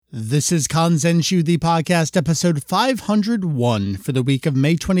This is Kanzenshuu, the podcast, episode 501 for the week of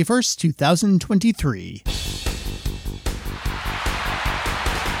May 21st, 2023.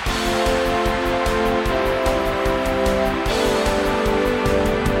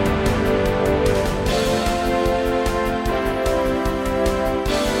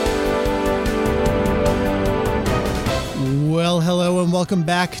 Well, hello and welcome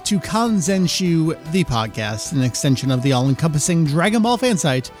back to Kanzenshuu, the podcast, an extension of the all-encompassing Dragon Ball fan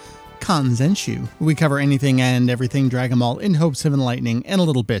site, Kanzenshuu. We cover anything and everything Dragon Ball in hopes of enlightening and a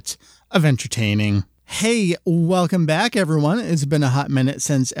little bit of entertaining. Hey, welcome back, everyone. It's been a hot minute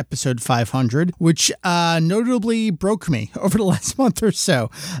since episode 500, which notably broke me over the last month or so.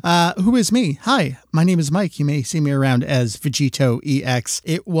 Who is me? Hi, my name is Mike. You may see me around as Vegito EX.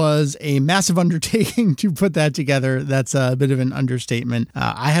 It was a massive undertaking to put that together. That's a bit of an understatement.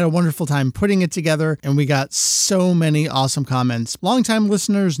 I had a wonderful time putting it together, and we got so many awesome comments. Longtime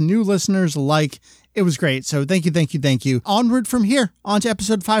listeners, new listeners alike. It was great. So thank you. Onward from here, on to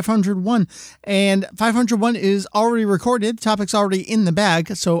episode 501. And 501 is already recorded. The topic's already in the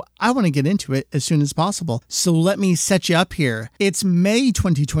bag. So I want to get into it as soon as possible. So let me set you up here. It's May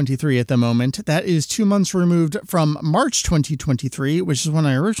 2023 at the moment. That is 2 months removed from March 2023, which is when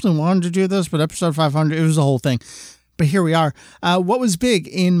I originally wanted to do this. But episode 500, it was the whole thing. But here we are. What was big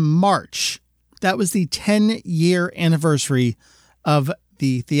in March? That was the 10-year anniversary of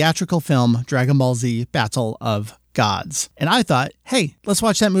the theatrical film Dragon Ball Z Battle of Gods. And I thought, hey, let's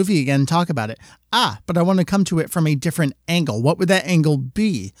watch that movie again and talk about it. But I want to come to it from a different angle. What would that angle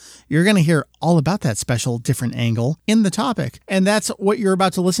be? You're going to hear all about that special different angle in the topic. And that's what you're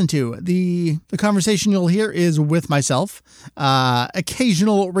about to listen to. The conversation you'll hear is with myself,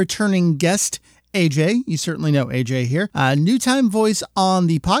 occasional returning guest, Ajay. You certainly know Ajay here. New time voice on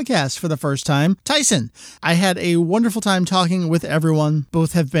the podcast for the first time, Tyson. I had a wonderful time talking with everyone.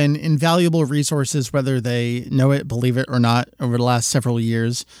 Both have been invaluable resources, whether they know it, believe it or not, over the last several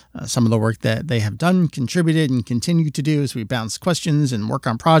years. Some of the work that they have done, contributed, and continue to do as we bounce questions and work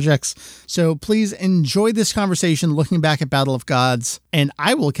on projects. So please enjoy this conversation looking back at Battle of Gods, and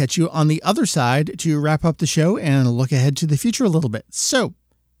I will catch you on the other side to wrap up the show and look ahead to the future a little bit. So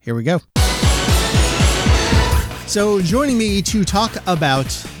here we go. So joining me to talk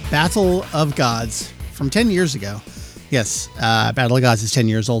about Battle of Gods from 10 years ago. Yes, Battle of Gods is 10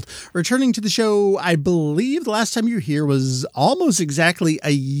 years old. Returning to the show, I believe the last time you were here was almost exactly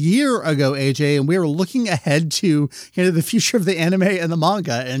a year ago, AJ, and we were looking ahead to the future of the anime and the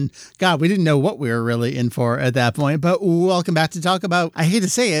manga. And God, we didn't know what we were really in for at that point. But welcome back to talk about, I hate to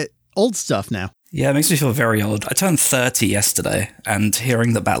say it, old stuff now. Yeah, it makes me feel very old. I turned 30 yesterday, and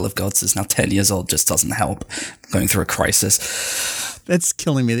hearing that Battle of Gods is now 10 years old just doesn't help. I'm going through a crisis. That's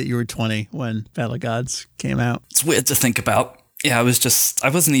killing me that you were 20 when Battle of Gods came out. It's weird to think about. Yeah, I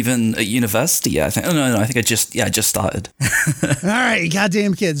wasn't even at university yet. I think I think I just started. All right,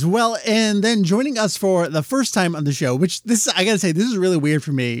 goddamn kids. Well, and then joining us for the first time on the show, which I gotta say, this is really weird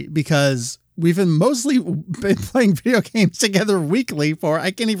for me because we've mostly been playing video games together weekly for, I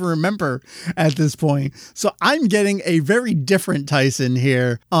can't even remember at this point. So I'm getting a very different Tyson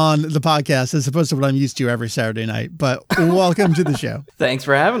here on the podcast as opposed to what I'm used to every Saturday night. But welcome to the show. Thanks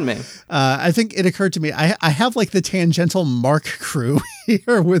for having me. I think it occurred to me, I have like the tangential Mark crew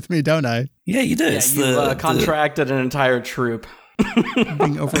here with me, don't I? Yeah, you do. Yeah, you contracted an entire troop.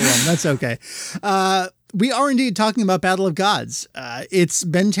 Being overwhelmed. That's okay. We are indeed talking about Battle of Gods. It's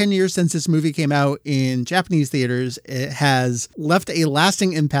been 10 years since this movie came out in Japanese theaters. It has left a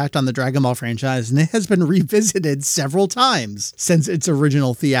lasting impact on the Dragon Ball franchise, and it has been revisited several times since its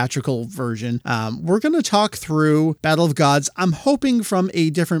original theatrical version. We're going to talk through Battle of Gods, I'm hoping from a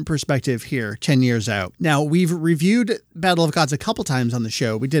different perspective here, 10 years out. Now, we've reviewed Battle of Gods a couple times on the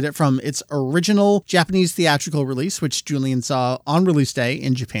show. We did it from its original Japanese theatrical release, which Julian saw on release day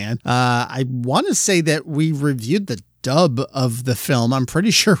in Japan. I want to say that we reviewed the dub of the film. I'm pretty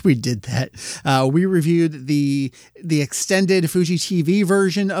sure we did that. We reviewed the extended Fuji TV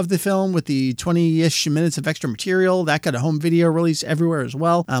version of the film with the 20-ish minutes of extra material. That got a home video release everywhere as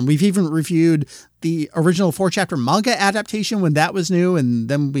well. We've even reviewed the original 4-chapter manga adaptation when that was new, and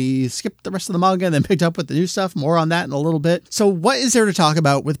then we skipped the rest of the manga and then picked up with the new stuff. More on that in a little bit. So what is there to talk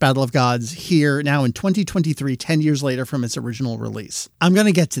about with Battle of Gods here now in 2023, 10 years later from its original release? I'm going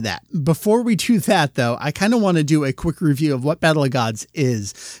to get to that. Before we do that, though, I kind of want to do a quick review of what Battle of Gods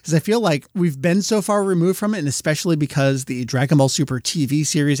is, because I feel like we've been so far removed from it, and especially because the Dragon Ball Super TV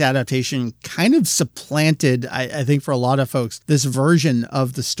series adaptation kind of supplanted, I think for a lot of folks, this version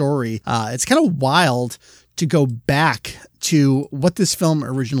of the story. It's kind of wild to go back to what this film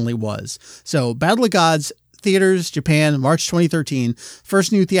originally was. So Battle of Gods theaters, Japan, March 2013.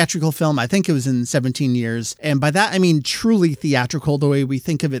 First new theatrical film, I think it was in 17 years. And by that, I mean truly theatrical the way we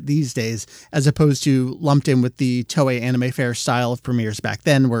think of it these days, as opposed to lumped in with the Toei Anime Fair style of premieres back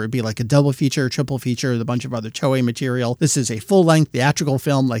then, where it'd be like a double feature, triple feature, with a bunch of other Toei material. This is a full-length theatrical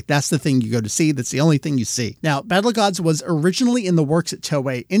film. Like, that's the thing you go to see. That's the only thing you see. Now, Battle of Gods was originally in the works at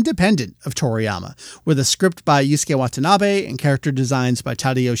Toei, independent of Toriyama, with a script by Yusuke Watanabe and character designs by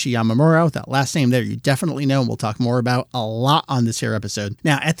Tadayoshi Yamamuro. That last name there you definitely know, and we'll talk more about a lot on this here episode.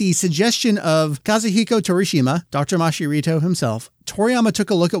 Now, at the suggestion of Kazuhiko Torishima, Dr. Mashirito himself, Toriyama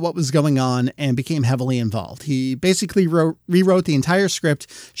took a look at what was going on and became heavily involved. He basically rewrote the entire script,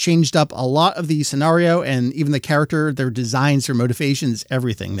 changed up a lot of the scenario and even the character, their designs, their motivations,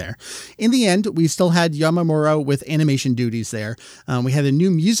 everything there. In the end, we still had Yamamuro with animation duties there. We had a new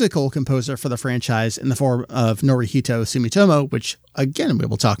musical composer for the franchise in the form of Norihito Sumitomo, which again, we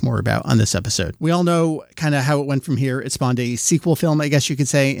will talk more about on this episode. We all know kind of how it went from here. It spawned a sequel film, I guess you could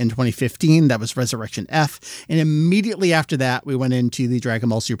say, in 2015. That was Resurrection F. And immediately after that, we went into the Dragon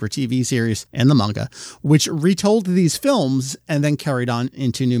Ball Super TV series and the manga, which retold these films and then carried on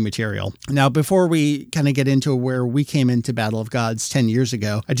into new material. Now, before we kind of get into where we came into Battle of Gods 10 years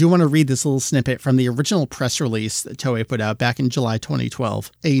ago, I do want to read this little snippet from the original press release that Toei put out back in July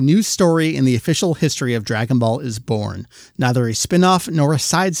 2012. A new story in the official history of Dragon Ball is born. Neither a spin-off nor a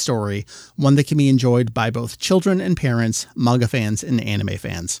side story, one that can be enjoyed by both children and parents, manga fans and anime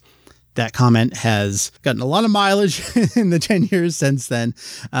fans. That comment has gotten a lot of mileage in the 10 years since then.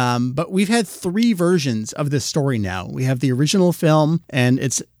 But we've had 3 versions of this story now. We have the original film and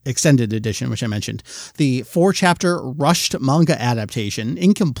its extended edition, which I mentioned, the 4-chapter rushed manga adaptation,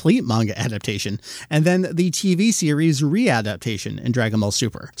 incomplete manga adaptation, and then the TV series readaptation in Dragon Ball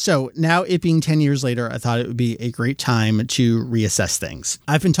Super. So now, it being 10 years later, I thought it would be a great time to reassess things.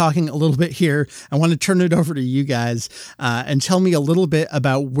 I've been talking a little bit here. I want to turn it over to you guys and tell me a little bit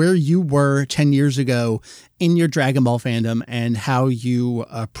about where you were 10 years ago in your Dragon Ball fandom and how you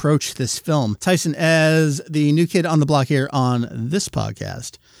approach this film. Tyson, as the new kid on the block here on this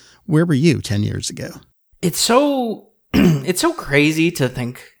podcast, where were you 10 years ago? It's so it's so crazy to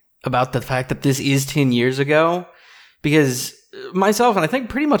think about the fact that this is 10 years ago, because myself and I think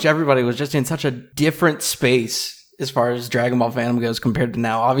pretty much everybody was just in such a different space as far as Dragon Ball fandom goes compared to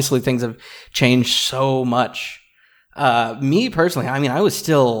now. Obviously, things have changed so much. Me personally, I mean, I was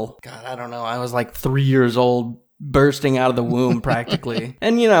still, God, I don't know, I was like 3 years old, bursting out of the womb practically.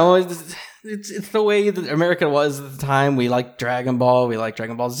 And, you know, it's the way that America was at the time. We liked Dragon Ball, we liked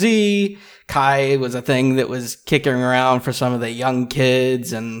Dragon Ball Z. Kai was a thing that was kicking around for some of the young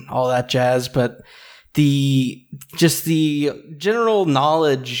kids and all that jazz. But the general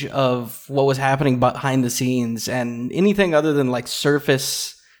knowledge of what was happening behind the scenes and anything other than like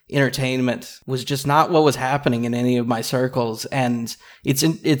surface entertainment was just not what was happening in any of my circles. And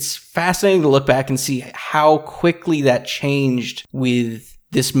it's fascinating to look back and see how quickly that changed with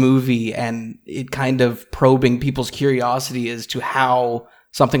this movie, and it kind of probing people's curiosity as to how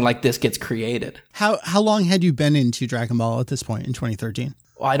something like this gets created. How long had you been into Dragon Ball at this point in 2013?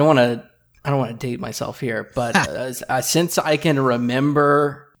 Well, I don't want to date myself here, but since I can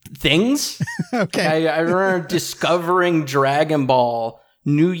remember things, okay. I remember discovering Dragon Ball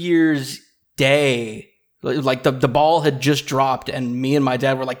New Year's Day. Like the ball had just dropped, and me and my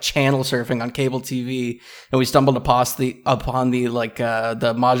dad were like channel surfing on cable TV, and we stumbled upon the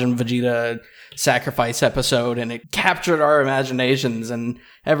the Majin Vegeta sacrifice episode, and it captured our imaginations. And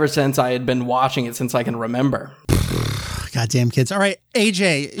ever since, I had been watching it since I can remember. Goddamn kids! All right,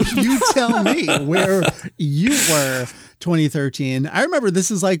 AJ, you tell me where you were 2013. I remember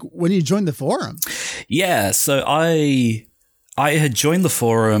this is like when you joined the forum. Yeah, so I had joined the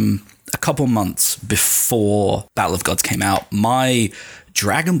forum a couple months before Battle of Gods came out. My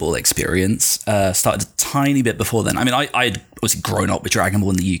Dragon Ball experience started a tiny bit before then. I mean, I'd obviously grown up with Dragon Ball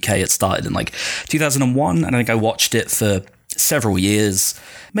in the UK. It started in like 2001, and I think I watched it for several years,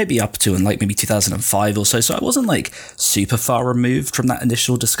 maybe up to in like maybe 2005 or so. So I wasn't like super far removed from that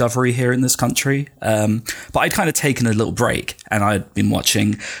initial discovery here in this country. But I'd kind of taken a little break, and I'd been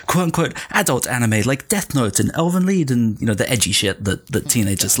watching quote unquote adult anime like Death Note and Elven Lied and, you know, the edgy shit that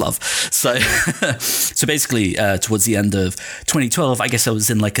teenagers love. So, so basically, towards the end of 2012, I guess I was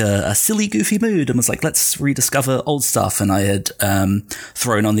in like a silly, goofy mood and was like, let's rediscover old stuff. And I had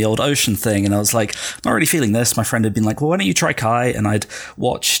thrown on the old Ocean thing, and I was like, I'm not really feeling this. My friend had been like, well, why don't you try Kai? And I'd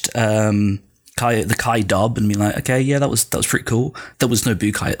watched the Kai dub and been like, okay, yeah, that was pretty cool. There was no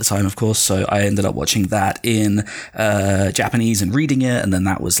Bukai at the time, of course, so I ended up watching that in Japanese and reading it, and then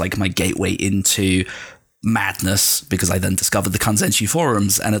that was like my gateway into madness because I then discovered the Kanzenshuu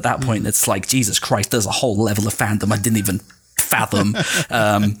forums. And at that point, it's like, Jesus Christ, there's a whole level of fandom I didn't even fathom.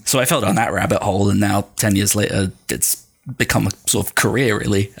 So I fell down that rabbit hole, and now 10 years later, it's become a sort of career,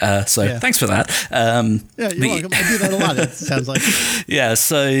 really. Thanks for that. Yeah, you're welcome. I do that a lot, it sounds like. Yeah,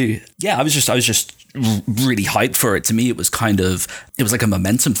 so yeah, I was just really hyped for it. To me, it was like a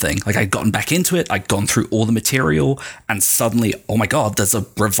momentum thing. Like, I'd gotten back into it, I'd gone through all the material, and suddenly, oh my God, there's a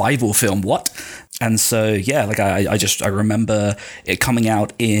revival film. What? And so, yeah, like I remember it coming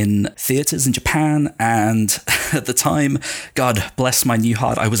out in theaters in Japan. And at the time, God bless my new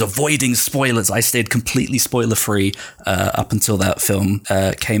heart, I was avoiding spoilers. I stayed completely spoiler free up until that film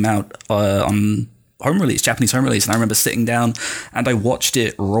came out on home release, Japanese home release. And I remember sitting down and I watched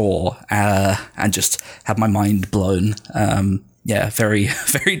it raw and just had my mind blown. Very,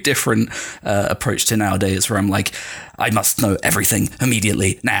 very different approach to nowadays, where I'm like, I must know everything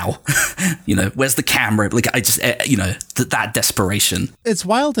immediately now. Where's the camera? Like, I just, that desperation. It's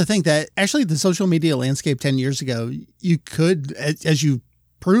wild to think that actually the social media landscape 10 years ago, you could, as you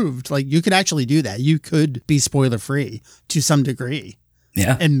proved, like, you could actually do that. You could be spoiler free to some degree.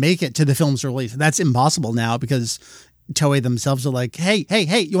 Yeah. And make it to the film's release. That's impossible now because Toei themselves are like, hey,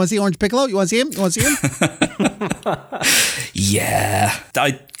 you want to see Orange Piccolo? You want to see him? You want to see him? Yeah.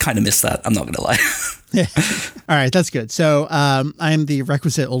 I kind of miss that. I'm not going to lie. Yeah. All right. That's good. So I'm the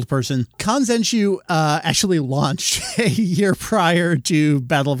requisite old person. Kanzenshuu actually launched a year prior to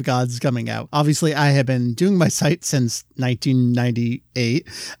Battle of Gods coming out. Obviously, I have been doing my site since 1998,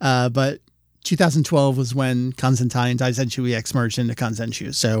 but 2012 was when Kanzentai and Tyson EX merged into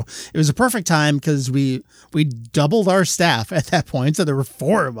Kanzenshuu. So it was a perfect time because we doubled our staff at that point. So there were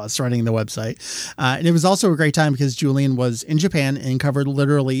 4 of us running the website. And it was also a great time because Julian was in Japan and covered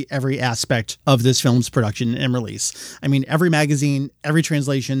literally every aspect of this film's production and release. I mean, every magazine, every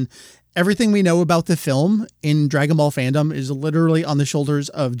translation, everything we know about the film in Dragon Ball fandom is literally on the shoulders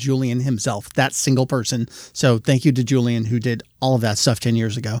of Julian himself, that single person. So thank you to Julian, who did all of that stuff 10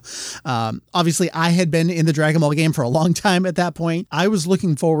 years ago. Obviously, I had been in the Dragon Ball game for a long time at that point. I was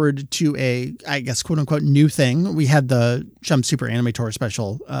looking forward to a, I guess, quote unquote, new thing. We had the Jump Super Anime Tour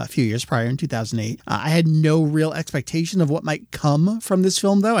special a few years prior in 2008. I had no real expectation of what might come from this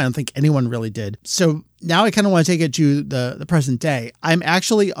film, though. I don't think anyone really did. So now I kind of want to take it to the present day. I'm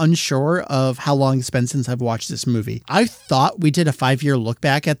actually unsure of how long it's been since I've watched this movie. I thought we did a 5-year look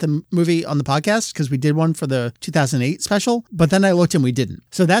back at the movie on the podcast because we did one for the 2008 special, but then I looked and we didn't.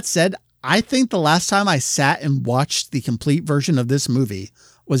 So that said, I think the last time I sat and watched the complete version of this movie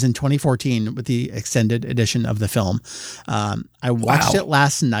was in 2014 with the extended edition of the film. I watched it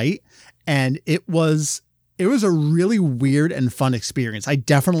last night and it was a really weird and fun experience. I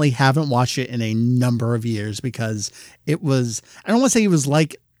definitely haven't watched it in a number of years because it was, I don't want to say it was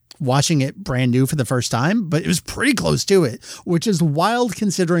like watching it brand new for the first time, but it was pretty close to it, which is wild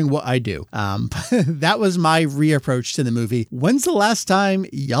considering what I do. That was my reapproach to the movie. When's the last time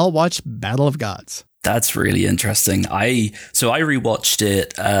y'all watched Battle of Gods? That's really interesting. I rewatched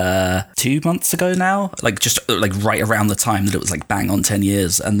it 2 months ago now, just right around the time that it was like bang on 10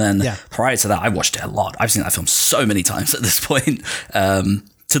 years. And then prior to that, I watched it a lot. I've seen that film so many times at this point,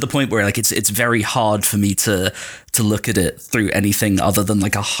 to the point where it's very hard for me to look at it through anything other than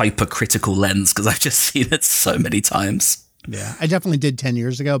like a hypercritical lens because I've just seen it so many times. Yeah, I definitely did 10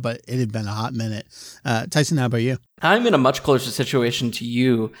 years ago, but it had been a hot minute. Tyson, how about you? I'm in a much closer situation to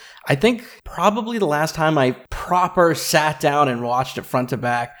you. I think probably the last time I proper sat down and watched it front to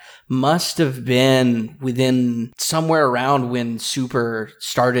back must have been within somewhere around when Super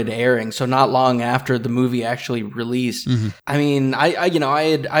started airing. So not long after the movie actually released. Mm-hmm. I mean,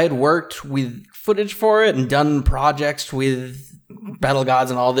 I had worked with footage for it and done projects with Battle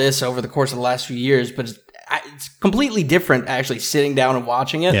Gods and all this over the course of the last few years, but it's completely different actually sitting down and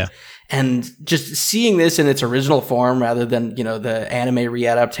watching it. Yeah. And just seeing this in its original form rather than, the anime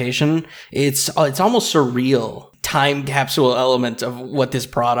readaptation, it's almost surreal time capsule element of what this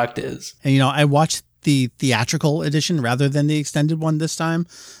product is. And, I watched the theatrical edition rather than the extended one this time.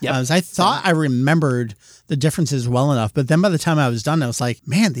 Yep. I thought I remembered the differences well enough, but then by the time I was done, I was like,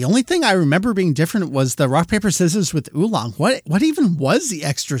 man, the only thing I remember being different was the rock, paper, scissors with Oolong. What even was the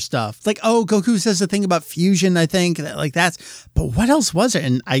extra stuff? Like, oh, Goku says the thing about fusion, I think, but what else was it?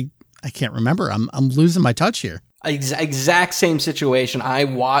 And I can't remember. I'm losing my touch here. Exact same situation. I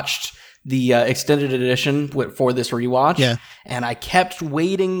watched the extended edition for this rewatch, and I kept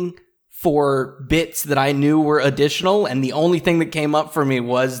waiting for bits that I knew were additional, and the only thing that came up for me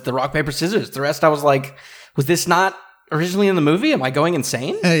was the rock, paper, scissors. The rest I was like, was this not originally in the movie? Am I going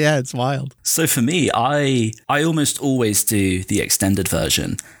insane? Yeah, it's wild. So for me, I almost always do the extended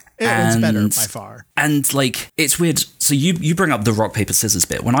version. It's better by far. And like, it's weird. So you bring up the rock, paper, scissors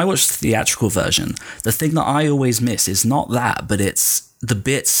bit. When I watch the theatrical version, the thing that I always miss is not that, but it's the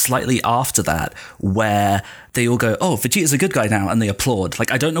bit slightly after that where they all go, "Oh, Vegeta's a good guy now," and they applaud.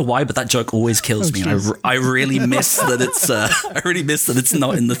 Like, I don't know why, but that joke always kills me. And I really miss that it's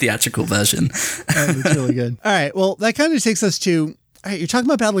not in the theatrical version. It's really good. All right. Well, that kind of takes us to, all right, you're talking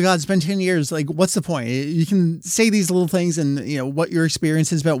about Battle of Gods. It's been 10 years. Like, what's the point? You can say these little things and, what your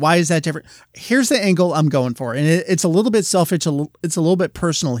experience is, but why is that different? Here's the angle I'm going for. And it's a little bit selfish. It's a little bit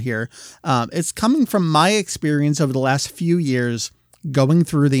personal here. It's coming from my experience over the last few years going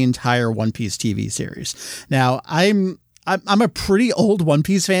through the entire One Piece TV series. Now, I'm a pretty old One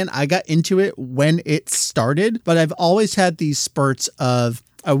Piece fan. I got into it when it started, but I've always had these spurts of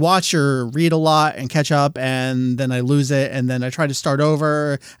I watch or read a lot and catch up, and then I lose it, and then I try to start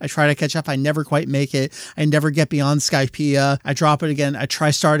over. I try to catch up. I never quite make it. I never get beyond Skypiea. I drop it again. I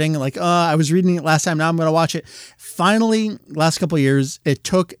try starting, like, I was reading it last time. Now I'm going to watch it. Finally, last couple of years, it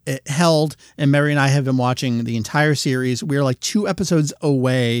held, and Mary and I have been watching the entire series. We're like 2 episodes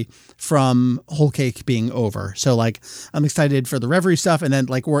away from Whole Cake being over. So like, I'm excited for the Reverie stuff, and then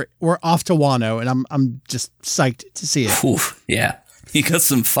like we're off to Wano, and I'm just psyched to see it. Oof, yeah. You got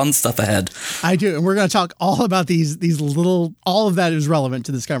some fun stuff ahead. I do. And we're going to talk all about these little, all of that is relevant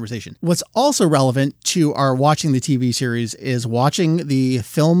to this conversation. What's also relevant to our watching the TV series is watching the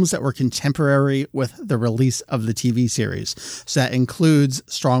films that were contemporary with the release of the TV series. So that includes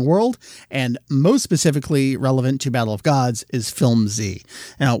Strong World, and most specifically relevant to Battle of Gods is Film Z.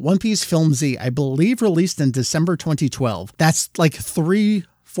 Now, One Piece Film Z, I believe, released in December 2012. That's like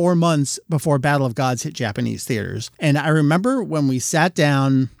 4 months before Battle of Gods hit Japanese theaters. And I remember when we sat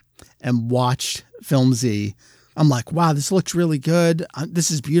down and watched Film Z, I'm like, wow, this looks really good. This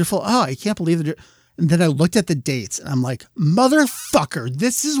is beautiful. Oh, I can't believe it. And then I looked at the dates and I'm like, motherfucker,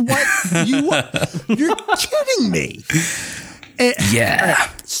 this is what you're kidding me. Yeah.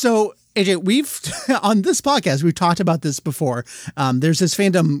 Right, so AJ, we've on this podcast, we've talked about this before. There's this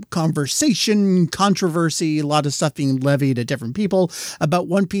fandom conversation, controversy, a lot of stuff being levied at different people about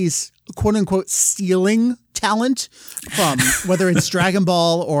One Piece, quote unquote, stealing talent from whether it's Dragon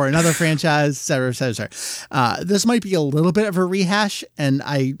Ball or another franchise, et cetera, et cetera, et cetera. This might be a little bit of a rehash, and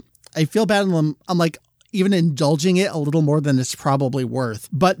I feel bad. I'm like, even indulging it a little more than it's probably worth.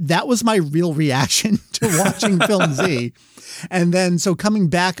 But that was my real reaction to watching Film Z. And then, so coming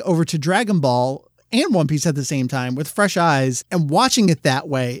back over to Dragon Ball and One Piece at the same time with fresh eyes and watching it that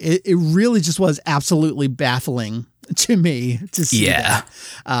way, it really just was absolutely baffling to me to see that.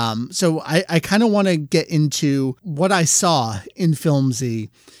 So I kind of want to get into what I saw in Film Z.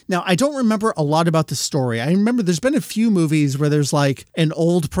 Now, I don't remember a lot about the story. I remember there's been a few movies where there's like an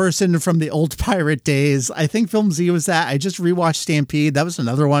old person from the old pirate days. I think Film Z was that. I just rewatched Stampede. That was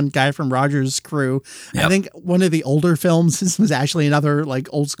another one, guy from Roger's crew. Yep. I think one of the older films, this was actually another like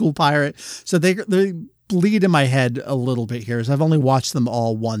old school pirate. So they bleed in my head a little bit here. So I've only watched them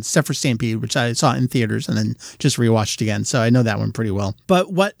all once, except for Stampede, which I saw in theaters and then just rewatched again. So I know that one pretty well.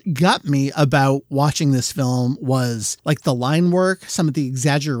 But what got me about watching this film was like the line work, some of the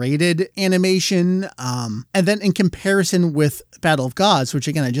exaggerated animation, and then in comparison with Battle of Gods, which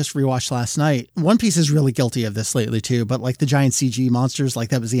again, I just rewatched last night. One Piece is really guilty of this lately too, but like the giant CG monsters, like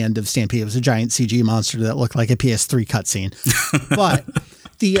that was the end of Stampede. It was a giant CG monster that looked like a PS3 cutscene. But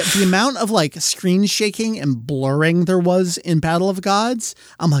the amount of like screen shaking and blurring there was in Battle of Gods,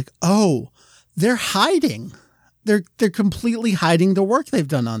 I'm like, oh, they're hiding. They're completely hiding the work they've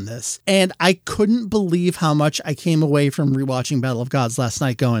done on this. And I couldn't believe how much I came away from rewatching Battle of Gods last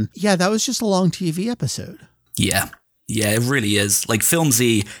night going, yeah, that was just a long TV episode. Yeah. Yeah, it really is. Like, Film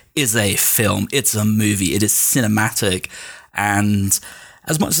Z is a film. It's a movie. It is cinematic. And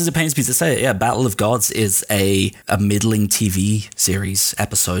as much as it pains me to say it, yeah, Battle of Gods is a middling TV series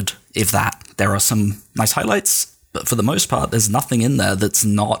episode, if that. There are some nice highlights, but for the most part, there's nothing in there that's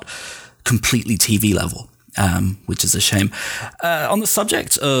not completely TV level, which is a shame. On the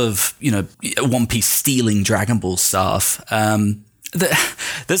subject of, One Piece stealing Dragon Ball stuff,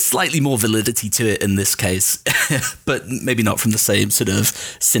 there's slightly more validity to it in this case, but maybe not from the same sort of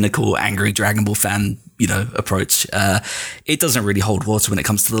cynical, angry Dragon Ball fan, approach. It doesn't really hold water when it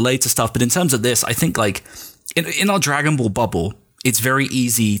comes to the later stuff. But in terms of this, I think like in our Dragon Ball bubble, it's very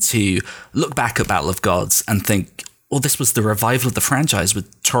easy to look back at Battle of Gods and think, well, this was the revival of the franchise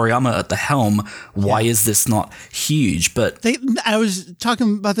with Toriyama at the helm. Why is this not huge? But I was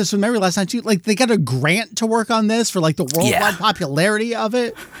talking about this with Mary last night too. Like, they got a grant to work on this for like the worldwide popularity of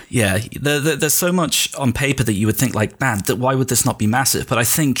it. Yeah, there's so much on paper that you would think like, man, why would this not be massive? But I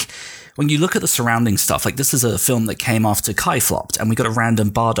think when you look at the surrounding stuff, like this is a film that came after Kai flopped, and we got a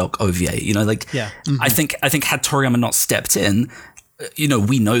random Bardock OVA. You know, like I think had Toriyama not stepped in, you know,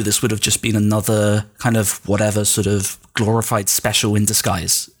 we know this would have just been another kind of whatever sort of glorified special in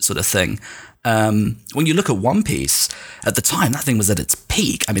disguise sort of thing. When you look at One Piece, at the time, that thing was at its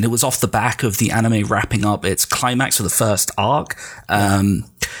peak. I mean, it was off the back of the anime wrapping up its climax for the first arc.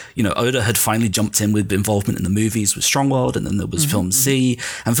 You know, Oda had finally jumped in with involvement in the movies with Strong World, and then there was Film Z.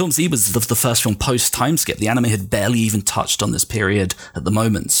 And Film Z was the first film post-time skip. The anime had barely even touched on this period at the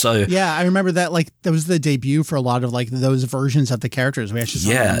moment. So yeah, I remember that, like, that was the debut for a lot of, like, those versions of the characters. We actually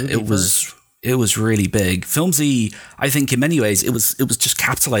saw the movie It was really big. Film Z, I think in many ways, it was just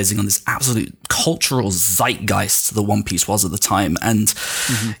capitalizing on this absolute cultural zeitgeist the One Piece was at the time. And,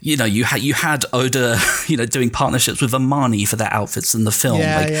 you know, you had Oda, you know, doing partnerships with Armani for their outfits in the film.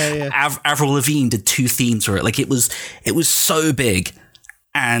 Avril Lavigne did 2 themes for it. Like, it was so big.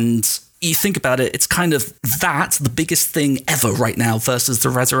 And you think about it, it's kind of the biggest thing ever right now versus the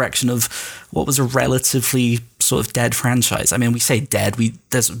resurrection of what was a relatively sort of dead franchise. I mean, we say dead,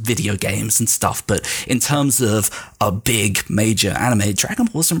 there's video games and stuff, but in terms of a big major anime, Dragon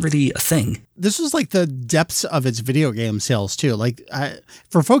Ball wasn't really a thing. This was like the depths of its video game sales too. Like,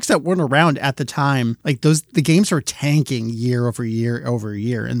 for folks that weren't around at the time, like the games were tanking year over year over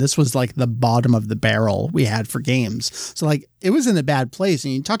year, and this was like the bottom of the barrel we had for games. So like, it was in a bad place.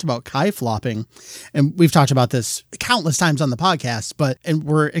 And you talked about Kai flopping, and we've talked about this countless times on the podcast, and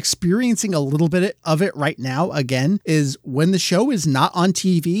we're experiencing a little bit of it right now again, is when the show is not on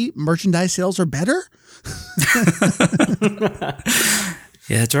TV, merchandise sales are better.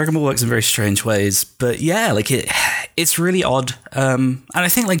 Yeah, Dragon Ball works in very strange ways, but yeah, like it's really odd. And I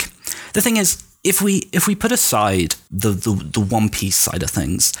think, like, the thing is, if we put aside the One Piece side of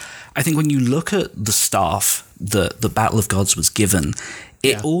things, I think when you look at the staff that the Battle of Gods was given,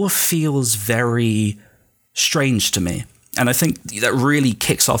 it all feels very strange to me. And I think that really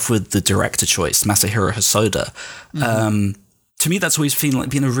kicks off with the director choice, Masahiro Hosoda. To me, that's always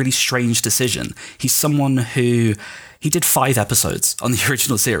been a really strange decision. He's someone who... He did 5 episodes on the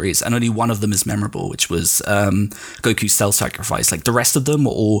original series, and only one of them is memorable, which was Goku's Cell Sacrifice. Like, the rest of them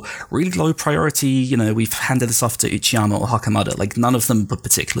were all really low priority. You know, we've handed this off to Uchiyama or Hakamada. Like, none of them were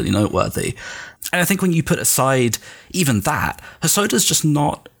particularly noteworthy. And I think when you put aside even that, Hosoda's just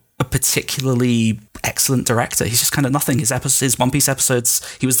not a particularly excellent director. He's just kind of nothing. His One Piece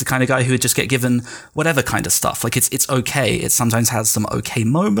episodes, he was the kind of guy who would just get given whatever kind of stuff. Like, it's okay. It sometimes has some okay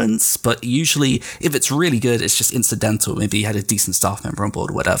moments, but usually if it's really good, it's just incidental. Maybe he had a decent staff member on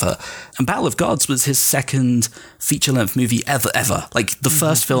board or whatever. And Battle of Gods was his second feature-length movie ever. Like, the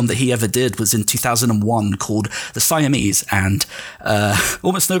first film that he ever did was in 2001 called The Siamese, and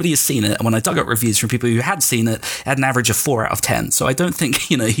almost nobody has seen it. And when I dug up reviews from people who had seen it, it had an average of 4 out of 10. So I don't think,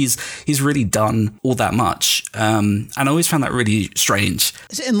 you know, he's really done all that much. And I always found that really strange.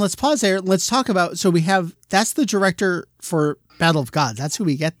 And let's pause there. Let's talk about, so that's the director for Battle of Gods. That's who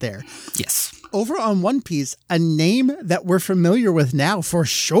we get there. Yes. Over on One Piece, a name that we're familiar with now for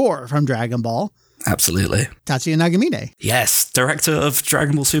sure from Dragon Ball. Absolutely. Tatsuya Nagamine. Yes, director of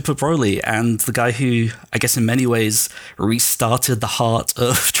Dragon Ball Super Broly, and the guy who, I guess in many ways, restarted the heart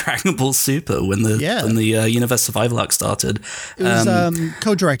of Dragon Ball Super when the Universe Survival arc started. It was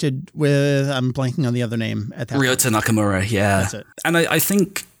co-directed with, I'm blanking on the other name at that Ryota Nakamura, yeah. That's it. And I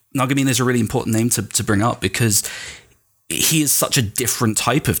think Nagamine is a really important name to bring up because he is such a different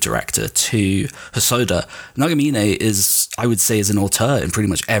type of director to Hosoda. Nagamine is, I would say, is an auteur in pretty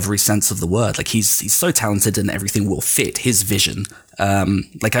much every sense of the word. Like, he's so talented and everything will fit his vision. When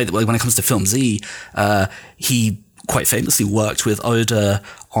it comes to Film Z, he quite famously worked with Oda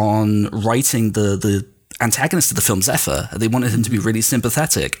on writing the antagonist of the film Zephyr. They wanted him to be really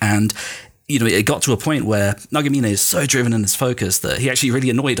sympathetic, and you know, it got to a point where Nagamine is so driven in his focus that he actually really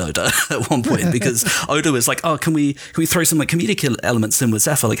annoyed Oda at one point because Oda was like, "Oh, can we throw some like comedic elements in with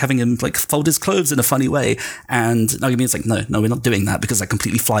Zephyr, like having him like fold his clothes in a funny way?" And Nagamine's like, "No, we're not doing that because that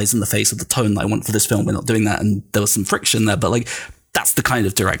completely flies in the face of the tone that I want for this film. We're not doing that." And there was some friction there, but like that's the kind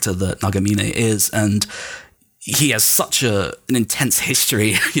of director that Nagamine is, and he has such an intense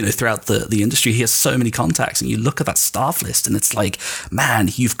history, you know, throughout the industry. He has so many contacts, and you look at that staff list, and it's like, man,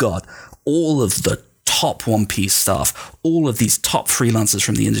 you've got all of the top One Piece staff, all of these top freelancers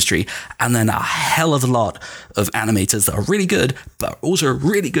from the industry, and then a hell of a lot of animators that are really good, but also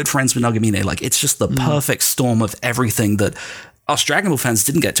really good friends with Nagamine. Like, it's just the perfect storm of everything that us Dragon Ball fans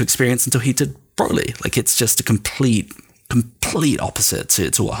didn't get to experience until he did Broly. Like, it's just a complete complete opposite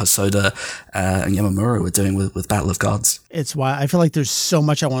to what Hosoda and Yamamura were doing with Battle of Gods. It's why I feel like there's so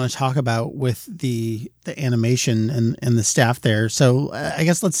much I want to talk about with the animation and the staff there. So I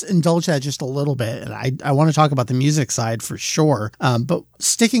guess let's indulge that just a little bit. And I want to talk about the music side for sure. But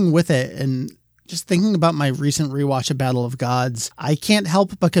sticking with it and just thinking about my recent rewatch of Battle of Gods, I can't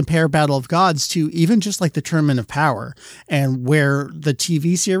help but compare Battle of Gods to even just like the Tournament of Power and where the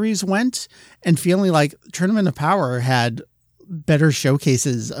TV series went, and feeling like Tournament of Power had better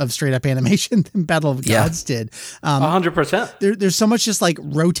showcases of straight up animation than Battle of Gods did. 100%. There's so much just like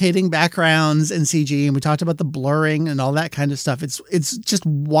rotating backgrounds and CG, and we talked about the blurring and all that kind of stuff. It's just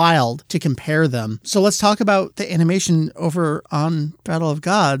wild to compare them. So let's talk about the animation over on Battle of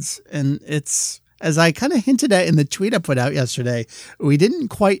Gods, and it's, as I kind of hinted at in the tweet I put out yesterday, we didn't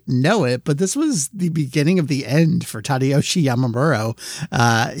quite know it, but this was the beginning of the end for Tadayoshi Yamamura.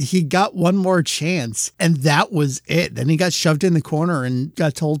 He got one more chance, and that was it. Then he got shoved in the corner and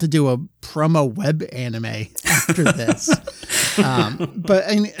got told to do a promo web anime after this. But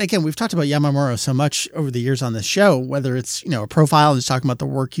again, we've talked about Yamamura so much over the years on this show, whether it's, a profile and just talking about the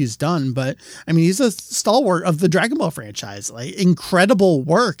work he's done. But I mean, he's a stalwart of the Dragon Ball franchise, like incredible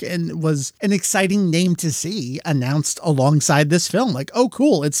work, and was an exciting name to see announced alongside this film. Like, oh,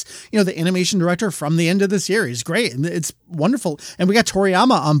 cool. It's, the animation director from the end of the series. Great. And it's wonderful. And we got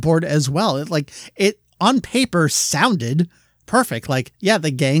Toriyama on board as well. It on paper sounded perfect. Like, yeah,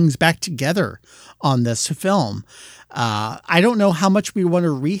 the gang's back together on this film. I don't know how much we want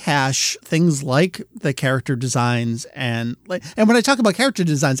to rehash things like the character designs and when I talk about character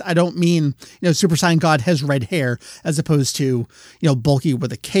designs, I don't mean, Super Saiyan God has red hair as opposed to, bulky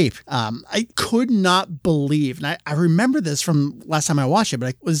with a cape. I could not believe, and I remember this from last time I watched it, but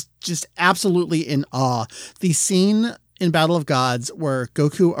I was just absolutely in awe. The scene in Battle of Gods where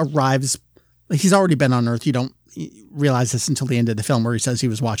Goku arrives, he's already been on Earth. You don't realize this until the end of the film where he says he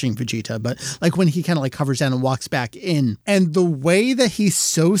was watching Vegeta, but like when he kind of like covers down and walks back in, and the way that he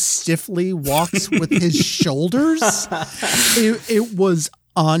so stiffly walks with his shoulders, it was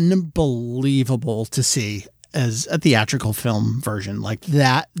unbelievable to see as a theatrical film version. Like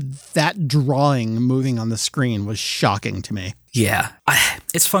that drawing moving on the screen was shocking to me. Yeah,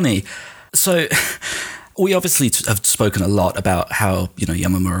 it's funny. So we obviously have spoken a lot about how,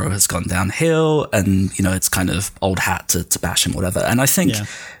 Yamamura has gone downhill and, it's kind of old hat to bash him, whatever. And I think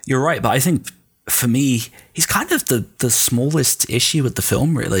you're right. But I think for me, he's kind of the smallest issue with the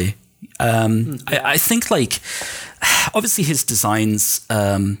film, really. I think obviously his designs,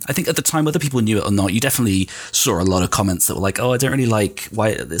 I think at the time, whether people knew it or not, you definitely saw a lot of comments that were like, oh, I don't really like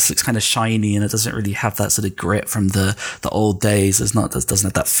why this looks kind of shiny and it doesn't really have that sort of grit from the old days. It doesn't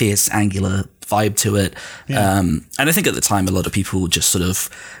have that fierce, angular vibe to it. Yeah. And I think at the time, a lot of people just sort of,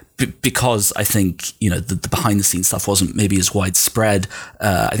 because I think, the behind the scenes stuff wasn't maybe as widespread.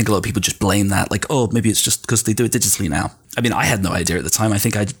 I think a lot of people just blame that, like, oh, maybe it's just because they do it digitally now. I mean, I had no idea at the time. I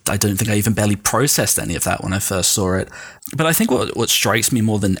don't think I even barely processed any of that when I first saw it. But I think what strikes me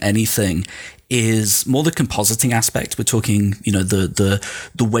more than anything is more the compositing aspect. We're talking, the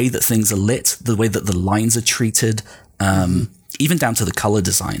way that things are lit, the way that the lines are treated, even down to the color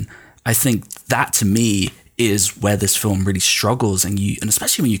design. I think that to me is where this film really struggles, and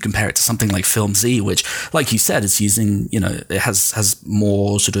especially when you compare it to something like Film Z, which, like you said, is using, it has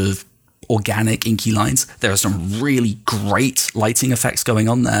more sort of organic inky lines. There are some really great lighting effects going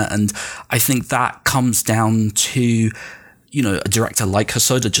on there, and I think that comes down to, a director like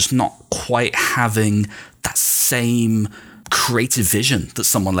Hosoda just not quite having that same creative vision that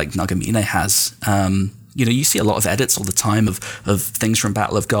someone like Nagamine has. You see a lot of edits all the time of things from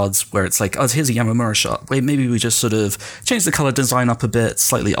Battle of Gods where it's like, oh, here's a Yamamura shot. Wait, maybe we just sort of change the color design up a bit,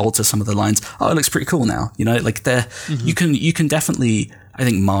 slightly alter some of the lines. Oh, it looks pretty cool now. You can definitely, I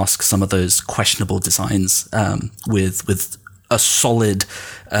think, mask some of those questionable designs with a solid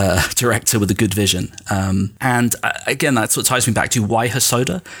director with a good vision. And again, that's what ties me back to why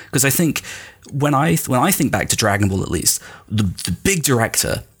Hosoda, because I think when I think back to Dragon Ball, at least, the big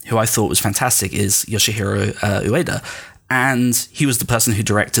director who I thought was fantastic is Yoshihiro Ueda. And he was the person who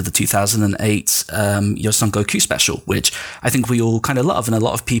directed the 2008 Yosun Goku special, which I think we all kind of love. And a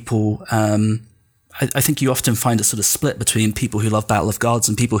lot of people, I think you often find a sort of split between people who love Battle of Gods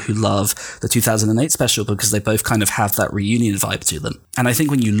and people who love the 2008 special, because they both kind of have that reunion vibe to them. And I think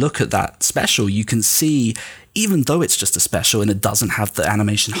when you look at that special, you can see even though it's just a special and it doesn't have the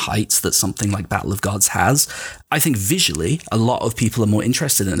animation heights that something like Battle of Gods has, I think visually a lot of people are more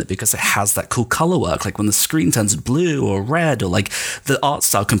interested in it because it has that cool color work, like when the screen turns blue or red, or like the art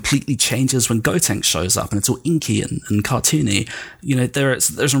style completely changes when Gotenks shows up and it's all inky and cartoony. You know,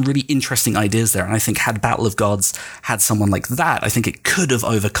 there's some really interesting ideas there, and I think had Battle of Gods had someone like that, I think it could have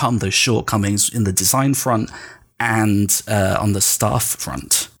overcome those shortcomings in the design front and on the staff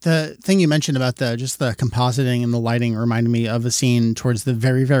front. The thing you mentioned about just the compositing and the lighting reminded me of a scene towards the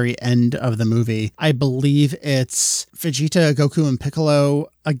very, very end of the movie. I believe it's Vegeta, Goku, and Piccolo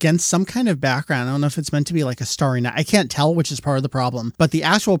against some kind of background. I don't know if it's meant to be like a starry night. I can't tell, which is part of the problem. But the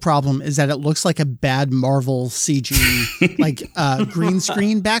actual problem is that it looks like a bad Marvel CG, like green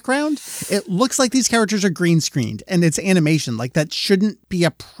screen background. It looks like these characters are green screened and it's animation. Like that shouldn't be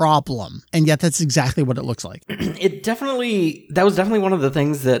a problem. And yet that's exactly what it looks like. That was definitely one of the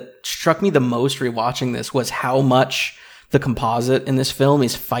things that struck me the most rewatching this was how much the composite in this film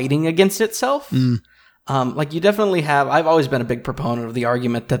is fighting against itself. Like you definitely have, I've always been a big proponent of the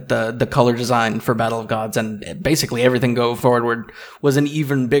argument that the color design for Battle of Gods and basically everything go forward was an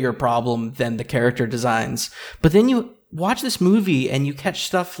even bigger problem than the character designs. But then you watch this movie and you catch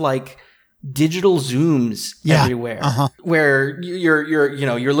stuff like digital zooms everywhere, where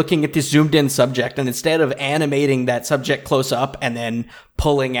you're looking at this zoomed in subject, and instead of animating that subject close up and then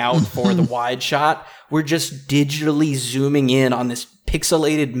pulling out for the wide shot, we're just digitally zooming in on this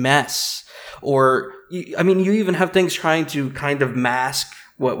pixelated mess. Or, I mean, you even have things trying to kind of mask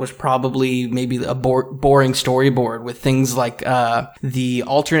what was probably maybe a boring storyboard with things like the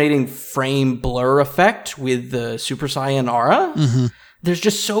alternating frame blur effect with the Super Saiyan aura. There's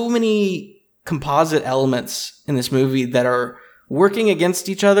just so many composite elements in this movie that are working against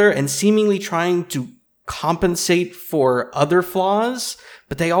each other and seemingly trying to compensate for other flaws,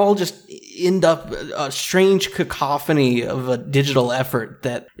 but they all just end up a strange cacophony of a digital effort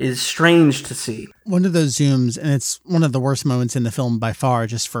that is strange to see. One of those zooms, and it's one of the worst moments in the film by far,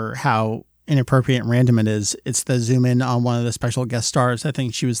 just for how inappropriate and random it is. It's the zoom in on one of the special guest stars. I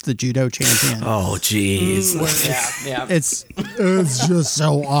think she was the judo champion. Oh, jeez. Yeah. It's just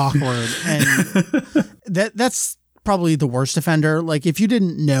so awkward. And that's probably the worst offender. Like if you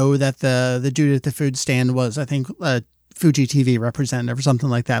didn't know that the dude at the food stand was, I think, Fuji TV representative or something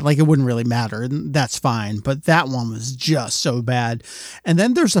like that, like it wouldn't really matter. That's fine. But that one was just so bad. And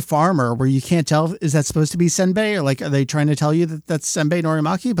then there's a farmer where you can't tell, is that supposed to be Senbei? Or like, are they trying to tell you that that's Senbei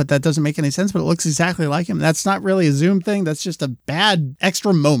Norimaki? But that doesn't make any sense, but it looks exactly like him. That's not really a zoom thing. That's just a bad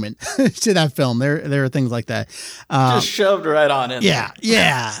extra moment to that film. There are things like that. Just shoved right on in.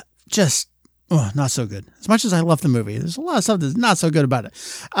 Yeah. Just, not so good. As much as I love the movie, there's a lot of stuff that's not so good about it.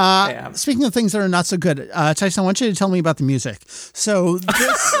 Speaking of things that are not so good, Tyson, I want you to tell me about the music. So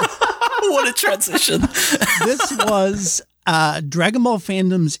this... What a transition. This was Dragon Ball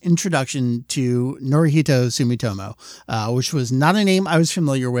fandom's introduction to Norihito Sumitomo, which was not a name I was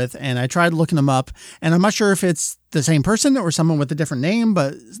familiar with, and I tried looking him up, and I'm not sure if it's the same person or someone with a different name,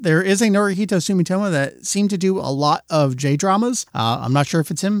 but there is a Norihito Sumitomo that seemed to do a lot of J-dramas. I'm not sure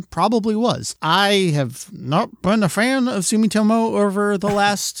if it's him. Probably was. I have not been a fan of Sumitomo over the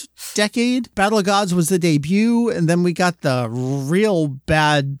last decade. Battle of Gods was the debut, and then we got the real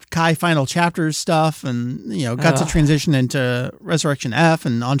bad Kai Final Chapters stuff, and got to transition into Resurrection F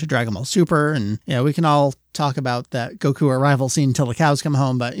and onto Dragon Ball Super, and we can all talk about that Goku arrival scene until the cows come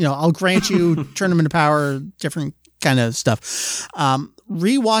home, but I'll grant you Tournament of Power, different kind of stuff.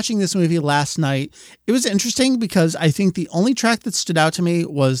 Rewatching this movie last night, it was interesting because I think the only track that stood out to me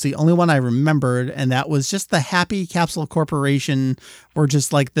was the only one I remembered, and that was just the Happy Capsule Corporation, or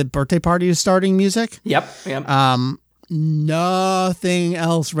just like the birthday party is starting music. Yep. Nothing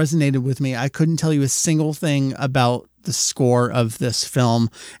else resonated with me. I couldn't tell you a single thing about the score of this film,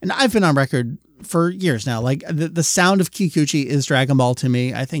 and I've been on record for years now. Like the sound of Kikuchi is Dragon Ball to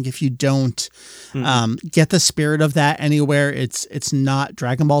me. I think if you don't get the spirit of that anywhere, it's not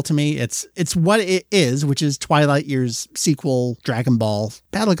Dragon Ball to me. It's what it is, which is Twilight Year's sequel, Dragon Ball.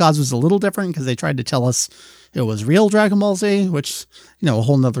 Battle of Gods was a little different because they tried to tell us it was real Dragon Ball Z, which, a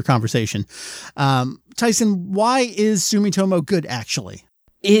whole nother conversation. Tyson, why is Sumitomo good, actually?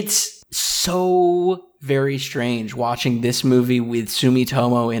 It's so very strange watching this movie with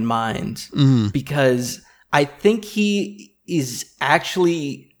Sumitomo in mind, because I think he is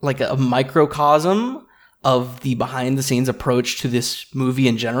actually like a microcosm of the behind the scenes approach to this movie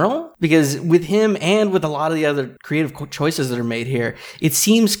in general. Because with him and with a lot of the other creative choices that are made here, it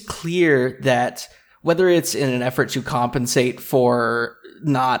seems clear that whether it's in an effort to compensate for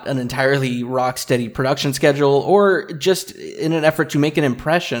not an entirely rock steady production schedule, or just in an effort to make an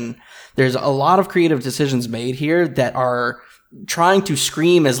impression, There's a lot of creative decisions made here that are trying to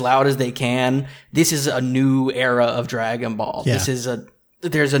scream as loud as they can. This is a new era of Dragon Ball. Yeah.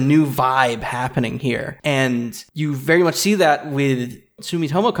 There's a new vibe happening here. And you very much see that with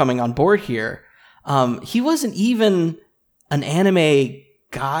Sumitomo coming on board here. He wasn't even an anime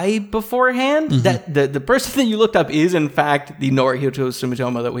guy beforehand. That the person that you looked up is in fact the Norihito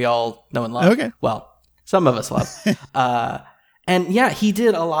Sumitomo that we all know and love. Okay. Well, some of us love. And yeah, he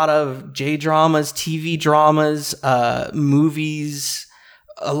did a lot of J-dramas, TV dramas, movies,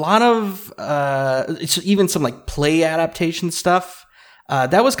 a lot of even some like play adaptation stuff.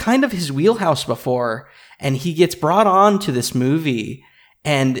 That was kind of his wheelhouse before, and he gets brought on to this movie,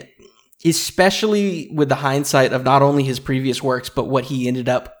 and especially with the hindsight of not only his previous works, but what he ended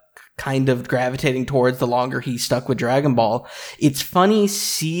up kind of gravitating towards the longer he stuck with Dragon Ball. It's funny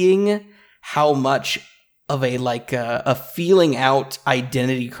seeing how much of a feeling out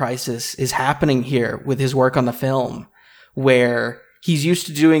identity crisis is happening here with his work on the film, where he's used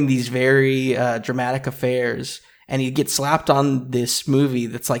to doing these very dramatic affairs, and he gets slapped on this movie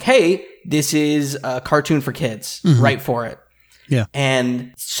that's like, hey, this is a cartoon for kids, write for it. Yeah.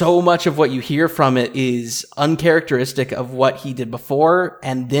 And so much of what you hear from it is uncharacteristic of what he did before,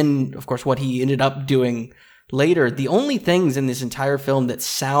 and then, of course, what he ended up doing later. The only things in this entire film that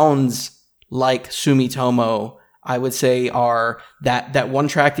sounds like Sumitomo, I would say, are that one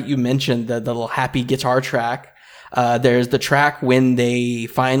track that you mentioned, the little happy guitar track. There's the track when they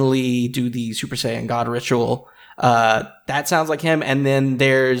finally do the Super Saiyan God ritual. That sounds like him. And then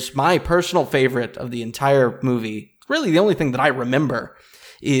there's my personal favorite of the entire movie. Really, the only thing that I remember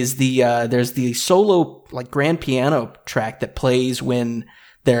is there's the solo like grand piano track that plays when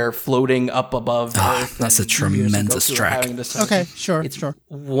they're floating up above Earth. That's a tremendous track. Okay, sure. It's sure.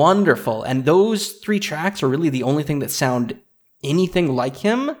 wonderful. And those three tracks are really the only thing that sound anything like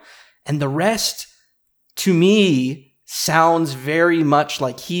him. And the rest, to me, sounds very much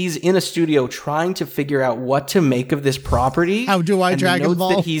like he's in a studio trying to figure out what to make of this property. How do I Dragon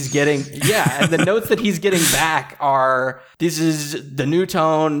Ball? That he's getting, and the notes that he's getting back are, this is the new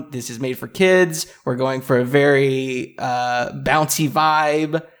tone, this is made for kids, we're going for a very bouncy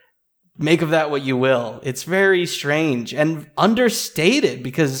vibe, make of that what you will. It's very strange and understated,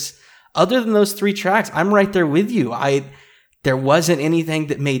 because other than those three tracks, I'm right there with you. There wasn't anything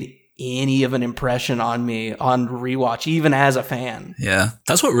that made any of an impression on me on rewatch, even as a fan. Yeah,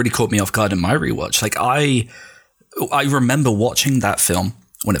 that's what really caught me off guard in my rewatch. Like I remember watching that film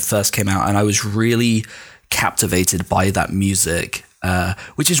when it first came out, and I was really captivated by that music,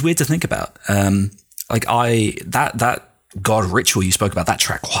 which is weird to think about. That God ritual you spoke about, that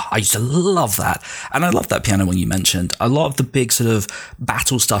track, I used to love that. And I love that piano one you mentioned. A lot of the big sort of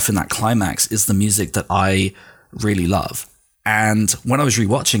battle stuff in that climax is the music that I really love. And when I was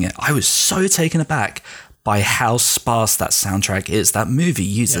rewatching it, I was so taken aback by how sparse that soundtrack is. That movie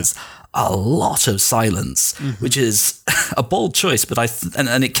uses a lot of silence, which is a bold choice, but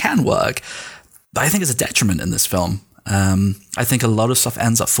and it can work. But I think it's a detriment in this film. I think a lot of stuff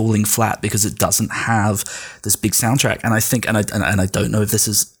ends up falling flat because it doesn't have this big soundtrack. And I think, and I don't know if this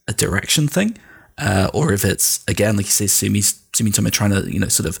is a direction thing, or if it's, again, like you say, Sumitomo trying to,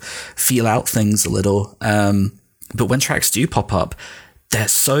 sort of feel out things a little. But when tracks do pop up, they're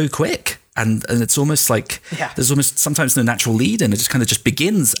so quick, and it's almost like there's almost sometimes no natural lead, and it just kind of just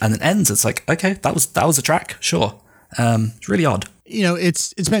begins and then ends. It's like, okay, that was a track, sure. It's really odd.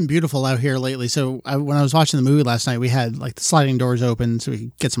 It's been beautiful out here lately. So when I was watching the movie last night, we had like the sliding doors open so we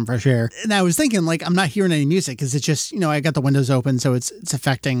could get some fresh air. And I was thinking, like, I'm not hearing any music because it's just, I got the windows open, so it's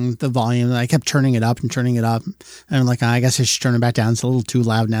affecting the volume. And I kept turning it up. And I'm like, I guess I should turn it back down. It's a little too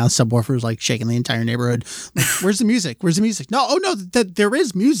loud now. Subwoofer's like shaking the entire neighborhood. Like, where's the music? No, there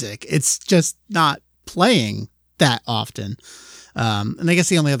is music. It's just not playing that often. And I guess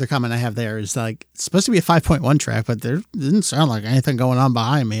the only other comment I have there is, like, it's supposed to be a 5.1 track, but there didn't sound like anything going on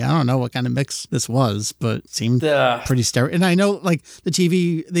behind me. I don't know what kind of mix this was, but it seemed pretty stereo. And I know, like,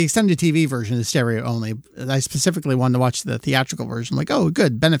 the extended TV version is stereo only. I specifically wanted to watch the theatrical version. Like, oh,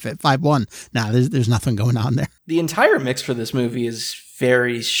 good, benefit, 5.1. Nah, there's nothing going on there. The entire mix for this movie is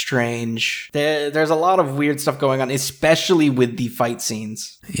very strange. There's a lot of weird stuff going on, especially with the fight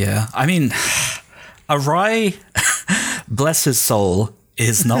scenes. Yeah, I mean, Arai, bless his soul,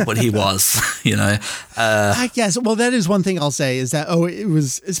 is not what he was, I guess. Well, that is one thing I'll say is that, it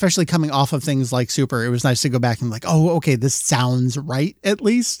was, especially coming off of things like Super, it was nice to go back and like, okay, this sounds right, at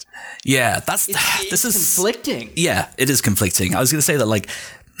least. Yeah, this is conflicting. Yeah, it is conflicting. I was going to say that, like,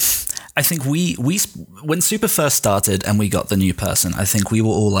 I think we when Super first started and we got the new person, I think we were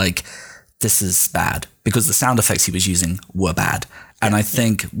all like, this is bad, because the sound effects he was using were bad. And I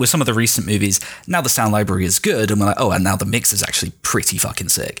think with some of the recent movies, now the sound library is good, and we're like, oh, and now the mix is actually pretty fucking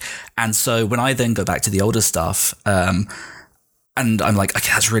sick. And so when I then go back to the older stuff, and I'm like,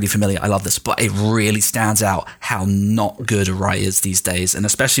 okay, that's really familiar, I love this, but it really stands out how not good Arai is these days. And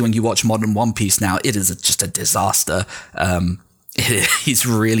especially when you watch modern One Piece now, it is just a disaster. He's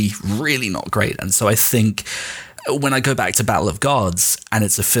really, really not great. And so I think when I go back to Battle of Gods, and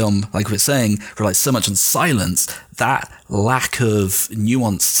it's a film, like we're saying, relies so much on silence, that lack of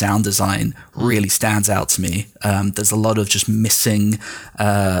nuanced sound design really stands out to me. There's a lot of just missing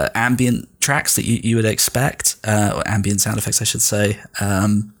ambient tracks that you would expect, or ambient sound effects, I should say.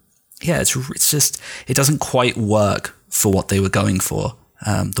 It's just, it doesn't quite work for what they were going for.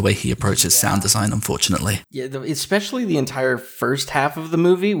 The way he approaches sound design, unfortunately. Yeah, especially the entire first half of the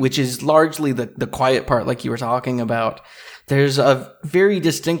movie, which is largely the quiet part, like you were talking about. There's a very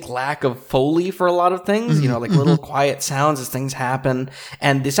distinct lack of Foley for a lot of things, like little quiet sounds as things happen.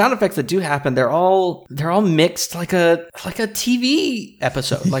 And the sound effects that do happen, they're all mixed like a TV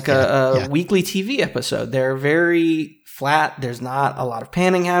episode, like a weekly TV episode. They're very flat. There's not a lot of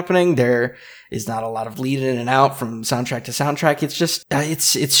panning happening. There is not a lot of lead in and out from soundtrack to soundtrack. It's just,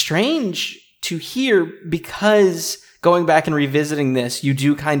 it's strange to hear, because going back and revisiting this, you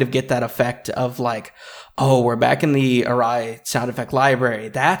do kind of get that effect of like, oh, we're back in the Arai sound effect library.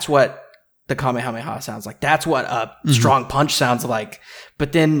 That's what the Kamehameha sounds like. That's what a strong punch sounds like.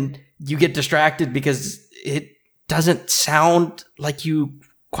 But then you get distracted because it doesn't sound like you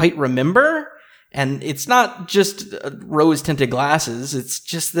quite remember. And it's not just rose-tinted glasses. It's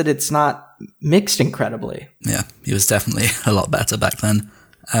just that it's not mixed incredibly. Yeah, he was definitely a lot better back then.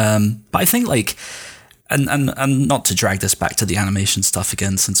 But I think like, and not to drag this back to the animation stuff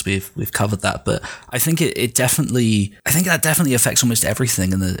again, since we've covered that, but I think that definitely affects almost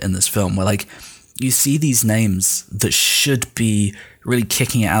everything in this film, where like you see these names that should be really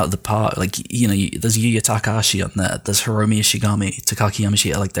kicking it out of the park. Like, there's Yuya Takahashi on there, there's Hiromi Ishigami, Takaki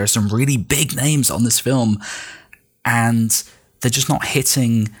Yamashita, like there's some really big names on this film, and they're just not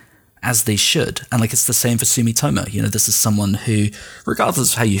hitting as they should. And like, it's the same for Sumitomo. This is someone who,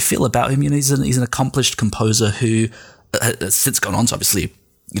 regardless of how you feel about him, he's an accomplished composer who has since gone on to obviously,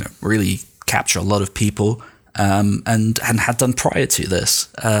 really capture a lot of people, and had done prior to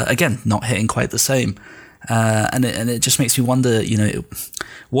this. Again, not hitting quite the same. And it just makes me wonder,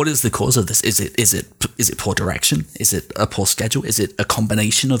 what is the cause of this? Is it poor direction? Is it a poor schedule? Is it a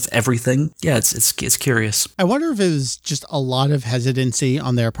combination of everything? Yeah, it's curious. I wonder if it was just a lot of hesitancy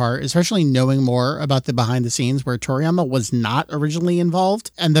on their part, especially knowing more about the behind the scenes where Toriyama was not originally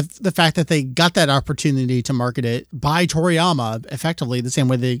involved, and the fact that they got that opportunity to market it by Toriyama effectively, the same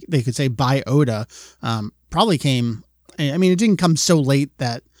way they could say by Oda, probably came. I mean, it didn't come so late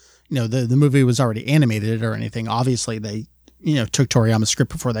that the movie was already animated or anything. Obviously, they, took Toriyama's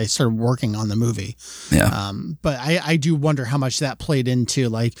script before they started working on the movie. Yeah. But I do wonder how much that played into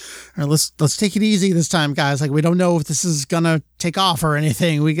like, all right, let's take it easy this time, guys. Like, we don't know if this is going to take off or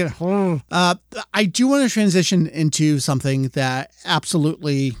anything. I do want to transition into something that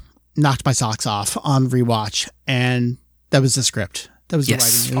absolutely knocked my socks off on rewatch. And that was the script. That was the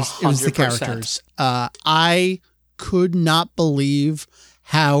writing. It was the characters. I could not believe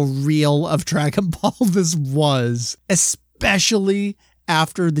how real of Dragon Ball this was, especially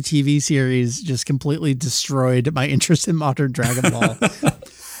after the TV series just completely destroyed my interest in modern Dragon Ball.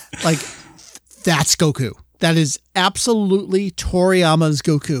 Like, that's Goku. That is absolutely Toriyama's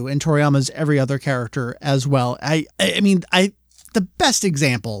Goku, and Toriyama's every other character as well. I mean, the best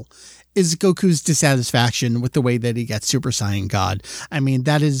example is Goku's dissatisfaction with the way that he gets Super Saiyan God. I mean,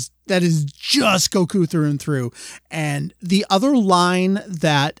 that is just Goku through and through. And the other line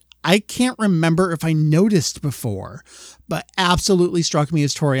that I can't remember if I noticed before, but absolutely struck me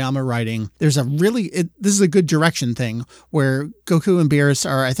as Toriyama writing. There's this is a good direction thing where Goku and Beerus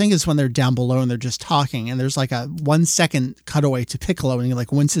are, I think it's when they're down below and they're just talking, and there's like a 1 second cutaway to Piccolo and he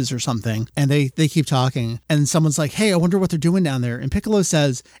like winces or something, and they keep talking, and someone's like, hey, I wonder what they're doing down there. And Piccolo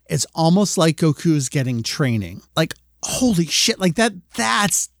says, it's almost like Goku's getting training. Like, holy shit, like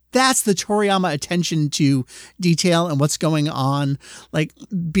that's the Toriyama attention to detail and what's going on. Like,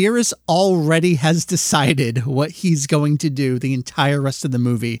 Beerus already has decided what he's going to do the entire rest of the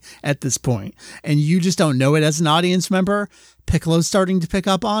movie at this point, and you just don't know it as an audience member. Piccolo's starting to pick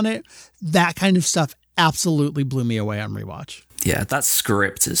up on it. That kind of stuff absolutely blew me away on rewatch. Yeah, that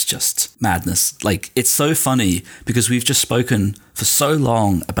script is just madness. Like, it's so funny because we've just spoken for so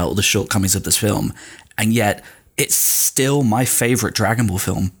long about all the shortcomings of this film, and yet it's still my favorite Dragon Ball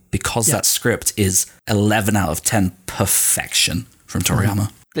film because that script is 11 out of 10 perfection from Toriyama.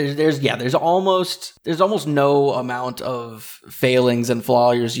 There's almost no amount of failings and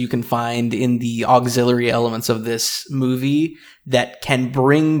flaws you can find in the auxiliary elements of this movie that can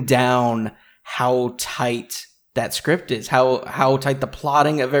bring down how tight that script is, how tight the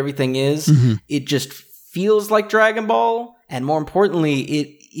plotting of everything is. Mm-hmm. It just feels like Dragon Ball, and more importantly,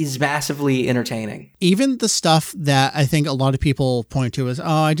 it is massively entertaining. Even the stuff that I think a lot of people point to as, oh,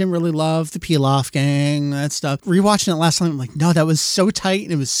 I didn't really love the Pilaf gang, that stuff. Rewatching it last night, I'm like, no, that was so tight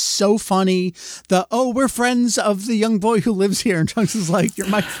and it was so funny. We're friends of the young boy who lives here. And Trunks is like, you're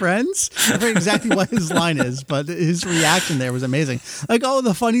my friends? I forget exactly what his line is, but his reaction there was amazing. Like, oh,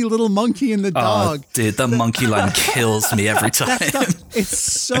 the funny little monkey and the dog. Dude, the monkey line kills me every time. It's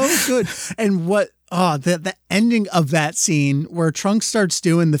so good. And the ending of that scene where Trunks starts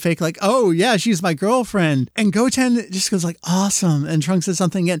doing the fake, like, oh yeah, she's my girlfriend. And Goten just goes like, awesome. And Trunks says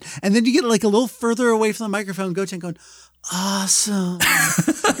something again. And then you get like a little further away from the microphone, Goten going, awesome.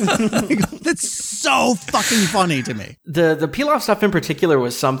 That's so fucking funny to me. The Pilaf stuff in particular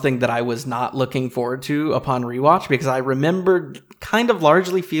was something that I was not looking forward to upon rewatch, because I remembered kind of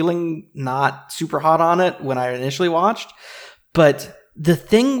largely feeling not super hot on it when I initially watched. But the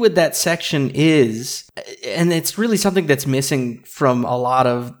thing with that section is, and it's really something that's missing from a lot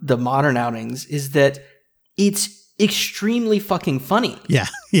of the modern outings, is that it's extremely fucking funny. Yeah,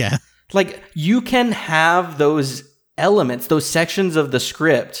 yeah. Like, you can have those elements, those sections of the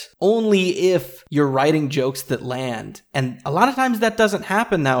script, only if you're writing jokes that land. And a lot of times that doesn't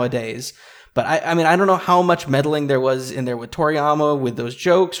happen nowadays. But I mean, I don't know how much meddling there was in there with Toriyama with those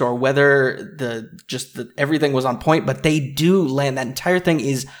jokes, or whether everything was on point, but they do land. That entire thing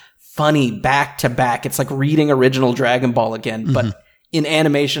is funny back to back. It's like reading original Dragon Ball again, but in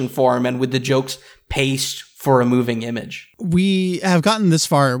animation form and with the jokes paced for a moving image. We have gotten this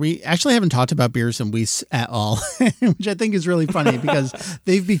far. We actually haven't talked about Beerus and Whis at all, which I think is really funny because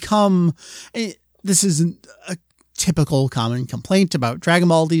they've become, this is a typical common complaint about Dragon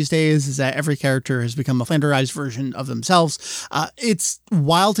Ball these days, is that every character has become a flanderized version of themselves. It's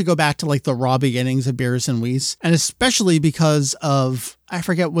wild to go back to like the raw beginnings of Beerus and Whis, and especially because of, I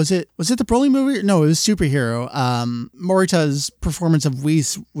forget, was it the Broly movie? No, it was Superhero. Morita's performance of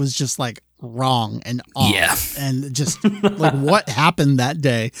Whis was just like wrong and off. Yeah. And just like what happened that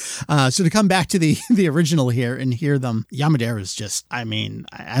day. So to come back to the original here and hear them, Yamadera is just, I mean,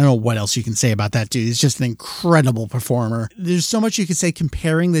 I don't know what else you can say about that dude. He's just an incredible performer. There's so much you could say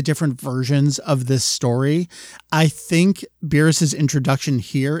comparing the different versions of this story. I think Beerus's introduction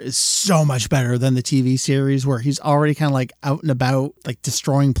here is so much better than the TV series, where he's already kind of like out and about, like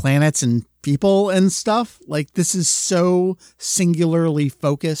destroying planets and people and stuff. Like, this is so singularly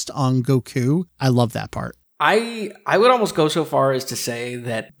focused on Goku. I love that part. I would almost go so far as to say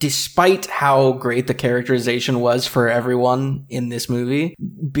that despite how great the characterization was for everyone in this movie,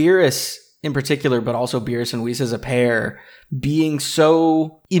 Beerus in particular, but also Beerus and Whis as a pair, being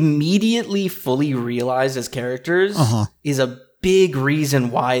so immediately fully realized as characters is a big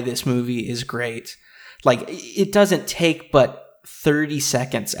reason why this movie is great. Like, it doesn't take but 30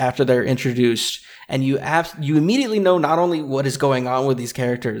 seconds after they're introduced, and you immediately know not only what is going on with these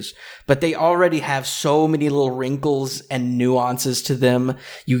characters, but they already have so many little wrinkles and nuances to them.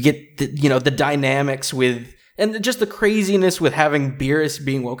 You get the dynamics with, and just the craziness with having Beerus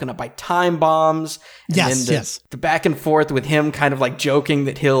being woken up by time bombs. And then the back and forth with him kind of like joking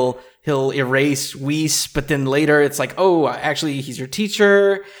that he'll erase Whis, but then later it's like, oh, actually he's your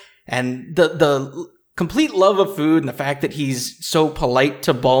teacher. And the complete love of food and the fact that he's so polite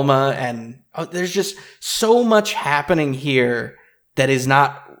to Bulma, and there's just so much happening here that is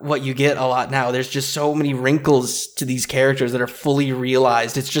not what you get a lot now. There's just so many wrinkles to these characters that are fully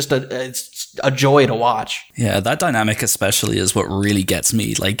realized. It's just it's a joy to watch. Yeah, that dynamic especially is what really gets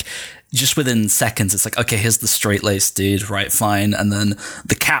me. Like, just within seconds, it's like, okay, here's the straight-laced dude, right, fine. And then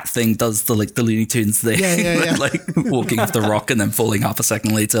the cat thing does the Looney Tunes thing, yeah. like walking off the rock and then falling half a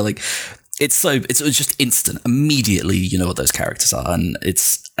second later. Like, it's just instant. Immediately, you know what those characters are. And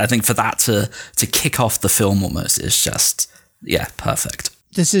I think for that to kick off the film almost is just, yeah, perfect.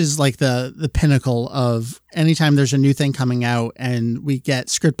 This is like the pinnacle of anytime there's a new thing coming out and we get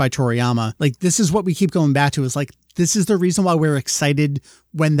script by Toriyama. Like, this is what we keep going back to, is like, this is the reason why we're excited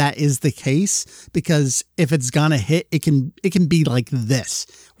when that is the case, because if it's gonna hit, it can be like this,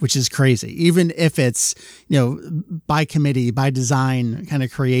 which is crazy. Even if it's, by committee, by design kind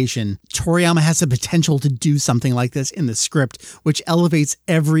of creation, Toriyama has the potential to do something like this in the script, which elevates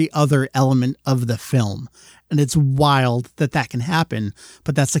every other element of the film. And it's wild that can happen,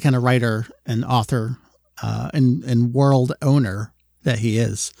 but that's the kind of writer and author and world owner that he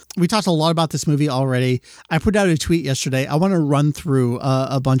is. We talked a lot about this movie already. I put out a tweet yesterday. I want to run through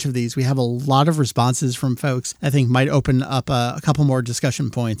a bunch of these. We have a lot of responses from folks I think might open up a couple more discussion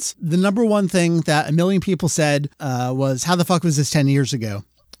points. The number one thing that a million people said was, how the fuck was this 10 years ago?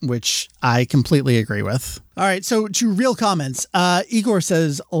 Which I completely agree with. All right, so to real comments. Igor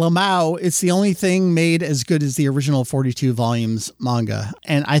says, Lamau, it's the only thing made as good as the original 42 volumes manga.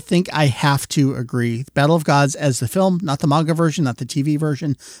 And I think I have to agree. Battle of Gods as the film, not the manga version, not the TV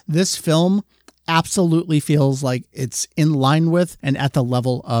version. This film absolutely feels like it's in line with and at the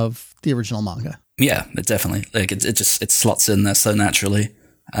level of the original manga. Yeah, it definitely. Like it slots in there so naturally.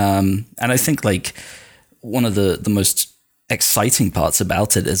 And I think like one of the most exciting parts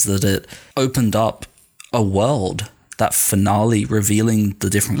about it is that it opened up a world, that finale revealing the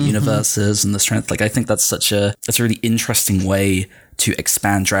different universes and the strength. Like I think that's a really interesting way to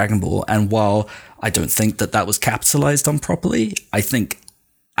expand Dragon Ball. And while I don't think that was capitalized on properly, I think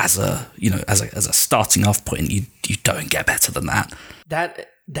as a starting off point, you don't get better than that.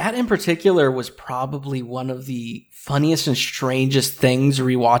 That in particular was probably one of the funniest and strangest things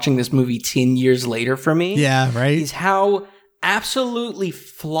rewatching this movie 10 years later for me. Yeah, right. Is how absolutely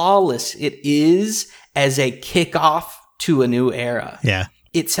flawless it is as a kickoff to a new era. Yeah.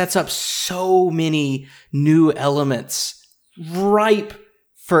 It sets up so many new elements ripe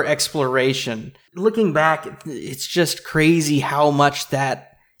for exploration. Looking back, it's just crazy how much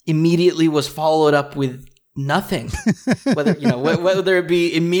that immediately was followed up with nothing. Whether it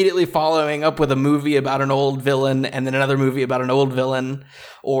be immediately following up with a movie about an old villain and then another movie about an old villain,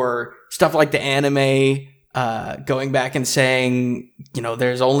 or stuff like the anime going back and saying,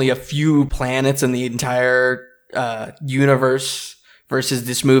 there's only a few planets in the entire universe, versus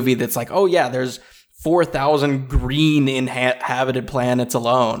this movie that's like, oh yeah, there's 4,000 green inhabited planets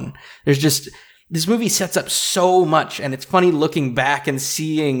alone. This movie sets up so much, and it's funny looking back and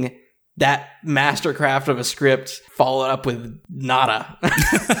seeing that mastercraft of a script followed up with nada.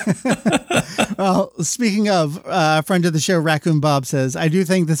 Well, speaking of, a friend of the show, Raccoon Bob, says, I do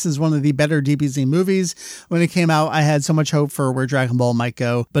think this is one of the better DBZ movies. When it came out, I had so much hope for where Dragon Ball might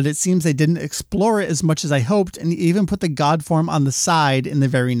go, but it seems they didn't explore it as much as I hoped, and even put the God form on the side in the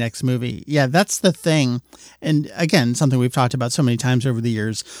very next movie. Yeah, that's the thing. And again, something we've talked about so many times over the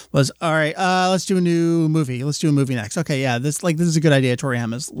years was, all right, let's do a new movie. Let's do a movie next. Okay, yeah, this is a good idea,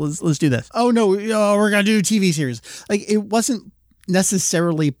 Toriyama. Let's do this. Oh no, we're going to do a TV series. Like, it wasn't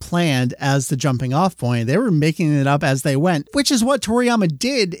necessarily planned as the jumping off point. They were making it up as they went, which is what Toriyama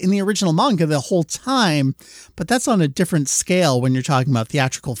did in the original manga the whole time. But that's on a different scale when you're talking about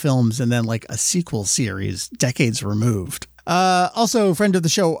theatrical films and then like a sequel series decades removed. Also, friend of the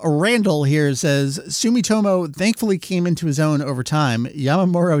show, Randall here says, Sumitomo thankfully came into his own over time.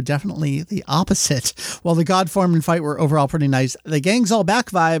 Yamamuro definitely the opposite. While the God form and fight were overall pretty nice, the Gang's All Back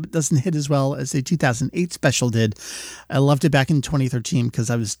vibe doesn't hit as well as the 2008 special did. I loved it back in 2013 because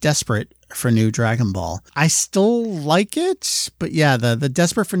I was desperate for new Dragon Ball. I still like it, but yeah, the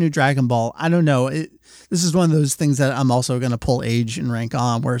desperate for new Dragon Ball, I don't know. This is one of those things that I'm also going to pull age and rank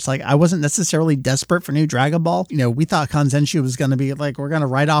on, where it's like, I wasn't necessarily desperate for new Dragon Ball. We thought Kanzenshuu was going to be like, we're going to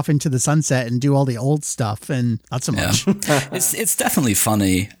ride off into the sunset and do all the old stuff, and not so much. Yeah. It's definitely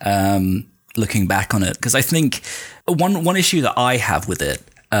funny looking back on it, because I think one issue that I have with it,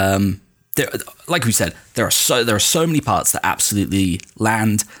 like we said, there are so many parts that absolutely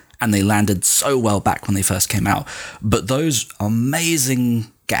land, and they landed so well back when they first came out. But those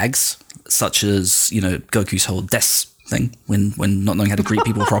amazing gags, such as, Goku's whole death thing when not knowing how to greet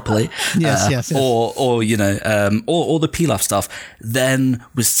people properly, yes. or the Pilaf stuff, then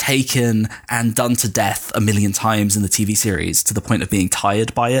was taken and done to death a million times in the TV series to the point of being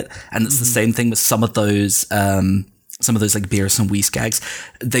tired by it. And it's the same thing with some of those like Beerus and Whis gags.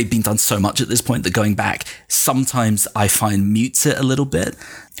 They've been done so much at this point that going back, sometimes I find mutes it a little bit,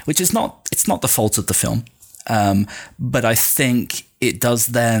 which it's not the fault of the film. But I think it does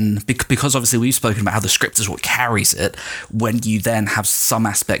then, because obviously we've spoken about how the script is what carries it. When you then have some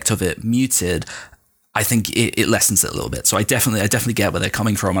aspect of it muted, I think it lessens it a little bit. So I definitely get where they're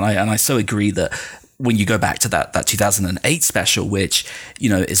coming from. And I so agree that when you go back to that 2008 special, which,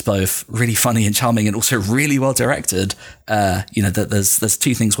 is both really funny and charming and also really well directed, that there's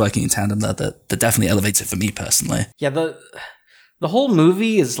two things working in tandem that definitely elevates it for me personally. Yeah, the whole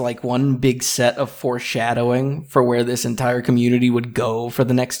movie is like one big set of foreshadowing for where this entire community would go for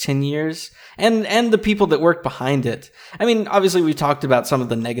the next 10 years, and the people that worked behind it. I mean, obviously we talked about some of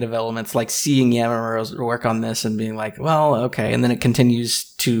the negative elements, like seeing Yamamuro's work on this and being like, well, okay, and then it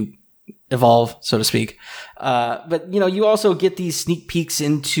continues to evolve, so to speak. But, you also get these sneak peeks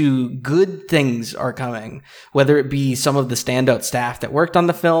into good things are coming, whether it be some of the standout staff that worked on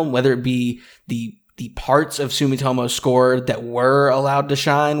the film, whether it be the parts of Sumitomo's score that were allowed to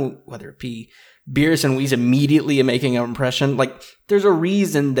shine, whether it be Beerus and Whis immediately making an impression. Like, there's a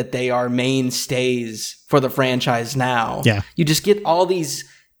reason that they are mainstays for the franchise now. Yeah. You just get all these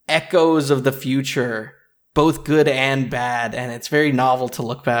echoes of the future, both good and bad, and it's very novel to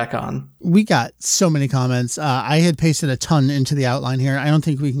look back on. We got so many comments. I had pasted a ton into the outline here. I don't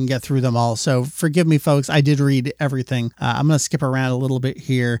think we can get through them all, so forgive me, folks. I did read everything. I'm going to skip around a little bit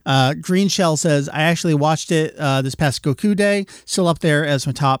here. Green Shell says, I actually watched it this past Goku Day, still up there as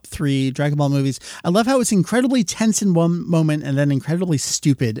my top 3 Dragon Ball movies. I love how it's incredibly tense in one moment and then incredibly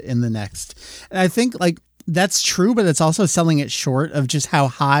stupid in the next. And I think, that's true, but it's also selling it short of just how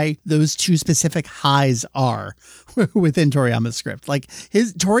high those two specific highs are within Toriyama's script.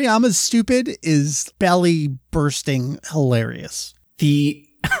 Toriyama's stupid is belly bursting hilarious. The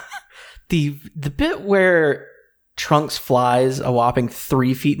bit where Trunks flies a whopping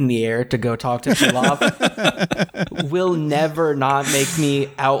 3 feet in the air to go talk to Pilaf will never not make me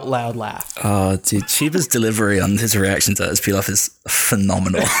out loud laugh. Oh, dude, Chiba's delivery on his reaction to Pilaf is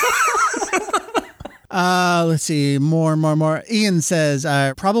phenomenal. Let's see. More. Ian says,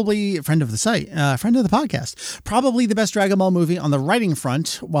 probably a friend of the site, friend of the podcast, probably the best Dragon Ball movie on the writing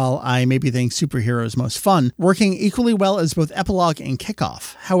front, while I maybe think Superhero is most fun, working equally well as both epilogue and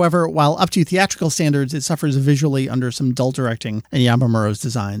kickoff. However, while up to theatrical standards, it suffers visually under some dull directing and Yamamuro's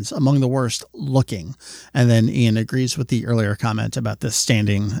designs, among the worst looking. And then Ian agrees with the earlier comment about this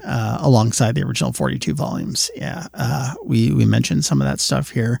standing alongside the original 42 volumes. Yeah, we mentioned some of that stuff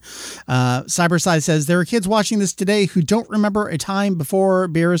here. Cyberside says, there are kids watching this today who don't remember a time before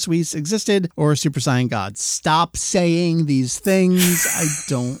Beerus Whis existed or Super Saiyan God. Stop saying these things. I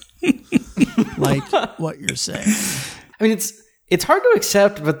don't like what you're saying. I mean, it's hard to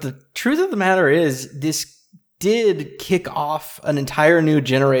accept, but the truth of the matter is this did kick off an entire new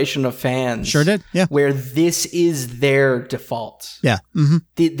generation of fans. Sure did, yeah. Where this is their default. Yeah.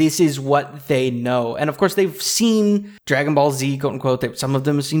 Mm-hmm. This is what they know. And of course, they've seen Dragon Ball Z, quote unquote. Some of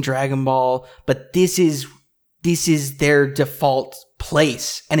them have seen Dragon Ball, but this is their default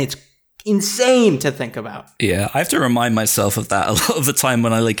place. And it's insane to think about. Yeah, I have to remind myself of that a lot of the time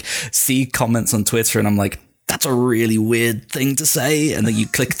when I see comments on Twitter and I'm like, that's a really weird thing to say. And then you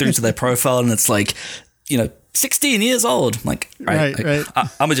click through to their profile and it's 16 years old. I'm like, right. I'm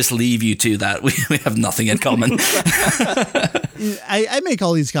gonna just leave you to that. We have nothing in common. I make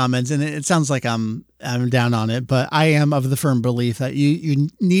all these comments, and it sounds like I'm down on it, but I am of the firm belief that you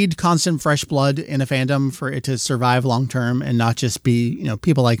need constant fresh blood in a fandom for it to survive long term, and not just be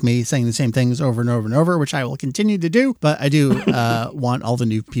people like me saying the same things over and over and over, which I will continue to do. But I do want all the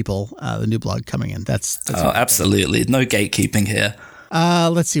new people, the new blood coming in. That's absolutely no gatekeeping here.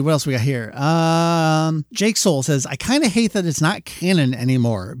 Let's see what else we got here. Jake Soul says, I kind of hate that it's not canon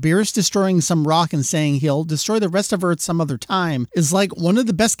anymore. Beerus destroying some rock and saying he'll destroy the rest of Earth some other time is like one of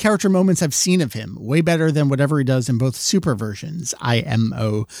the best character moments I've seen of him. Way better than whatever he does in both Super versions,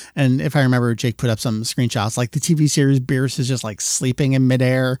 IMO. And if I remember, Jake put up some screenshots, like the TV series Beerus is just sleeping in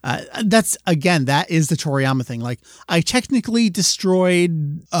midair. That is the Toriyama thing. I technically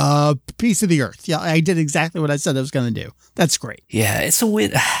destroyed a piece of the Earth. Yeah, I did exactly what I said I was going to do. That's great. Yeah, it's a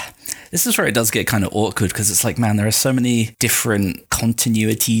weird... This is where it does get kind of awkward, because it's man, there are so many different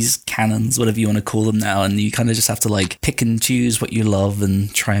continuities, canons, whatever you want to call them now, and you kind of just have to pick and choose what you love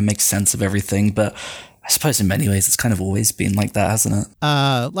and try and make sense of everything. But I suppose in many ways it's kind of always been like that, hasn't it?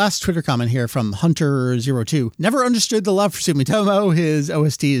 Last Twitter comment here from Hunter02. Never understood the love for Sumitomo. His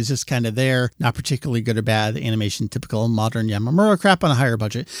OST is just kind of there. Not particularly good or bad. The animation, typical modern Yamamuro crap on a higher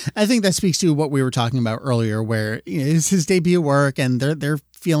budget. I think that speaks to what we were talking about earlier, where it's his debut work and they're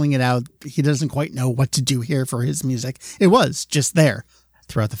feeling it out. He doesn't quite know what to do here for his music. It was just there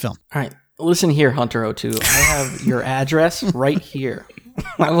throughout the film. All right. Listen here, Hunter02. I have your address right here.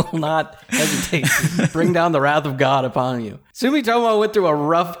 I will not hesitate to bring down the wrath of God upon you. Sumitomo went through a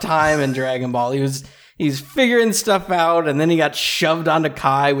rough time in Dragon Ball. He's figuring stuff out, and then he got shoved onto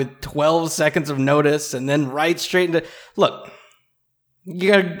Kai with 12 seconds of notice, and then right straight into... Look,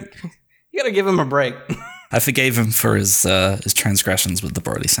 you gotta give him a break. I forgave him for his transgressions with the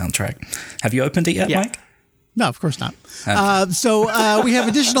Broly soundtrack. Have you opened it yet, Mike? No, of course not. So we have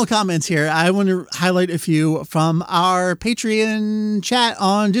additional comments here. I want to highlight a few from our Patreon chat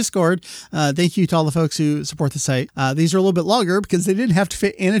on Discord. Thank you to all the folks who support the site. These are a little bit longer because they didn't have to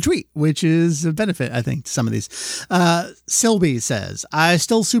fit in a tweet, which is a benefit, I think, to some of these. Silby says, I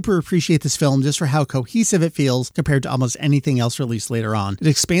still super appreciate this film just for how cohesive it feels compared to almost anything else released later on. It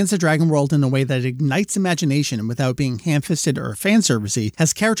expands the Dragon world in a way that ignites imagination without being ham-fisted or fan-servicey,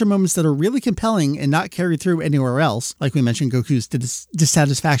 has character moments that are really compelling and not carried through anywhere else, like we mentioned Goku's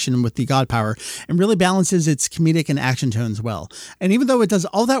dissatisfaction with the god power, and really balances its comedic and action tones well. And even though it does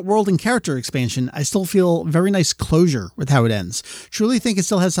all that world and character expansion, I still feel very nice closure with how it ends. Truly think it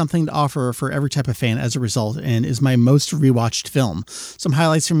still has something to offer for every type of fan as a result, and is my most rewatched film. Some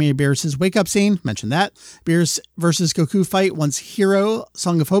highlights for me: Beerus' wake-up scene, mentioned that. Beerus versus Goku fight once Hero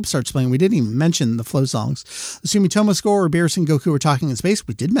Song of Hope starts playing. We didn't even mention the flow songs. The Sumitomo score where Beerus and Goku were talking in space,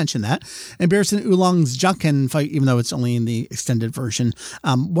 we did mention that. And Beerus and Oolong's Junken fight, even though it's only in the extended version.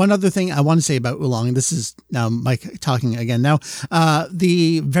 One other thing I want to say about Oolong, and this is now Mike talking again now,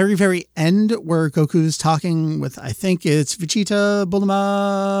 the very, very end where Goku's talking with, I think it's Vegeta,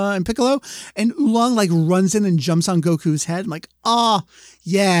 Bulma, and Piccolo, and Oolong like runs in and jumps on Goku's head. I'm like,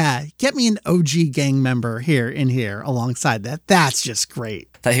 yeah, get me an OG gang member here alongside that. That's just great.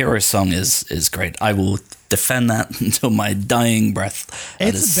 That hero song is great. I will defend that until my dying breath.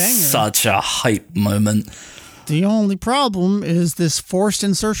 It's a banger. Such a hype moment. The only problem is this forced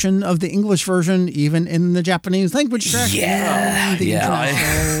insertion of the English version, even in the Japanese language track. Yeah, the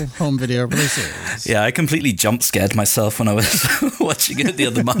international home video releases. Yeah, I completely jump scared myself when I was watching it the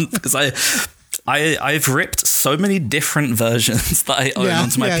other month because I've ripped so many different versions that I own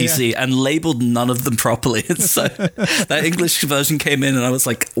onto my PC and labeled none of them properly. And so that English version came in and I was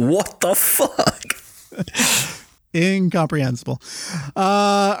like, what the fuck? Incomprehensible.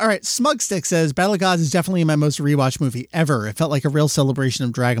 All right. Smugstick says, Battle of Gods is definitely my most rewatched movie ever. It felt like a real celebration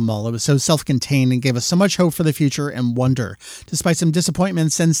of Dragon Ball. It was so self-contained and gave us so much hope for the future and wonder. Despite some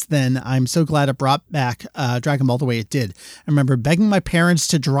disappointment since then, I'm so glad it brought back Dragon Ball the way it did. I remember begging my parents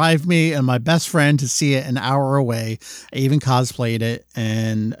to drive me and my best friend to see it an hour away. I even cosplayed it,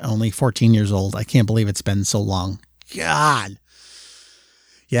 and only 14 years old. I can't believe it's been so long. God.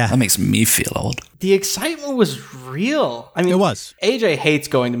 Yeah. That makes me feel old. The excitement was real. I mean, it was. AJ hates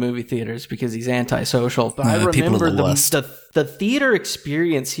going to movie theaters because he's antisocial, but I remember the theater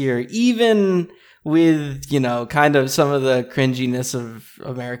experience here, even with, kind of some of the cringiness of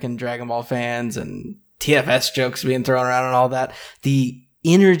American Dragon Ball fans and TFS jokes being thrown around and all that. The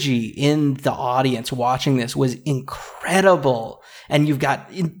energy in the audience watching this was incredible. And you've got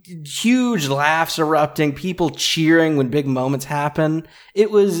huge laughs erupting, people cheering when big moments happen.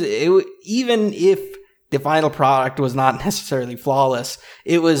 It was even if the final product was not necessarily flawless,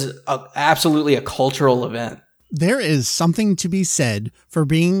 it was absolutely a cultural event. There is something to be said for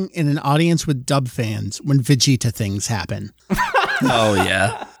being in an audience with dub fans when Vegeta things happen. Oh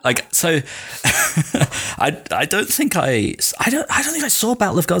yeah. Like, so I don't think I think I saw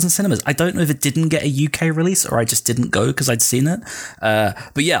Battle of Gods in cinemas. I don't know if it didn't get a UK release or I just didn't go because I'd seen it.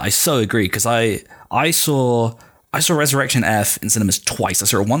 But yeah, I so agree because I saw Resurrection F in cinemas twice. I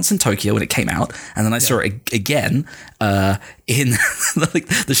saw it once in Tokyo when it came out, and then I saw it again in like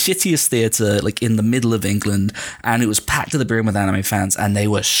the shittiest theater, like in the middle of England, and it was packed to the brim with anime fans, and they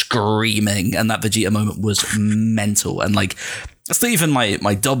were screaming, and that Vegeta moment was mental, and like it's not even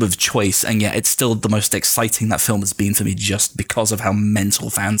my dub of choice, and yet it's still the most exciting that film has been for me just because of how mental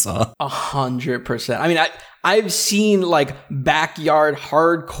fans are. 100%. I mean, I've seen like backyard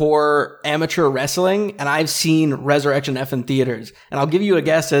hardcore amateur wrestling, and I've seen Resurrection F in theaters. And I'll give you a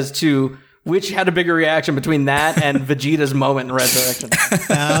guess as to which had a bigger reaction between that and Vegeta's moment in Resurrection.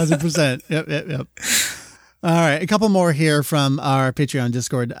 1,000%. Yep. All right, a couple more here from our Patreon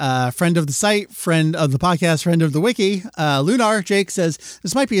Discord. Friend of the site, friend of the podcast, friend of the wiki, Lunar Jake says,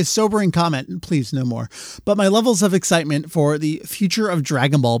 this might be a sobering comment, please no more, but my levels of excitement for the future of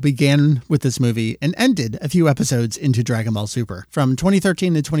Dragon Ball began with this movie and ended a few episodes into Dragon Ball Super. From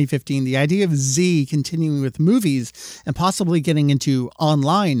 2013 to 2015, the idea of Z continuing with movies and possibly getting into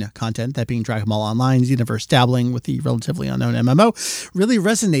online content, that being Dragon Ball Online's universe dabbling with the relatively unknown MMO, really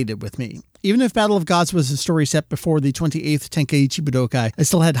resonated with me. Even if Battle of Gods was a story set before the 28th Tenkaichi Budokai, I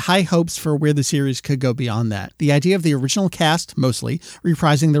still had high hopes for where the series could go beyond that. The idea of the original cast, mostly,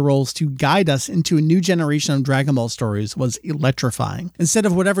 reprising their roles to guide us into a new generation of Dragon Ball stories was electrifying. Instead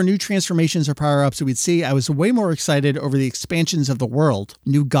of whatever new transformations or power-ups we'd see, I was way more excited over the expansions of the world.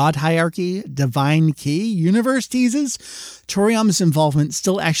 New god hierarchy, divine key, universe teases. Toriyama's involvement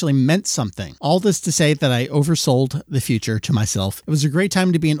still actually meant something. All this to say that I oversold the future to myself. It was a great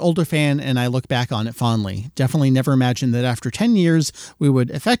time to be an older fan, and and I look back on it fondly. Definitely never imagined that after 10 years, we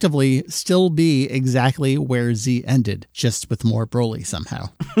would effectively still be exactly where Z ended, just with more Broly somehow.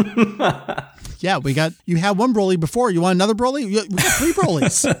 Yeah, you had one Broly before. You want another Broly? We got 3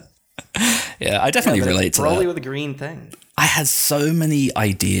 Brolys. Yeah, I definitely relate to that. Broly with a green thing. I had so many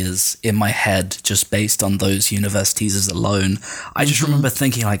ideas in my head just based on those universe teasers alone. I just remember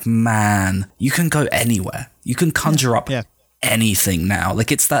thinking like, man, you can go anywhere. You can conjure up anything now.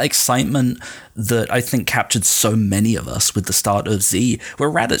 Like, it's that excitement that I think captured so many of us with the start of Z, where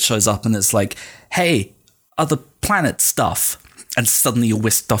Raditz shows up and it's like, hey, other planet stuff. And suddenly you're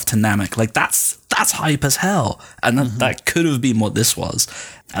whisked off to Namek. Like, that's hype as hell. And that could have been what this was.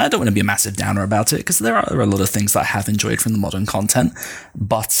 And I don't want to be a massive downer about it, because there are a lot of things that I have enjoyed from the modern content.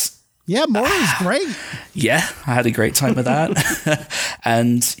 But yeah, Mora is great. Yeah, I had a great time with that.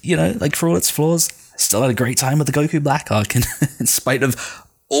 And, you know, like, for all its flaws, I still had a great time with the Goku Black arc, in spite of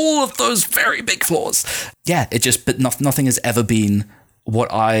all of those very big flaws. Yeah, but nothing has ever been what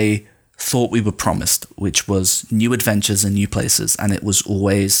I thought we were promised, which was new adventures and new places, and it was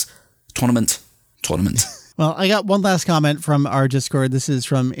always tournament. Well, I got one last comment from our Discord. This is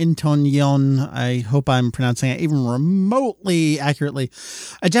from Intonyon. I hope I'm pronouncing it even remotely accurately.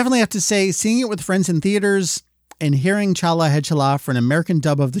 I definitely have to say, seeing it with friends in theaters and hearing Chala Head for an American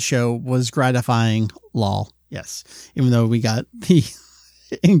dub of the show was gratifying. Lol. Yes. Even though we got the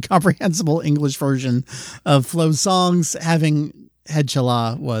incomprehensible English version of Flo's songs, having Head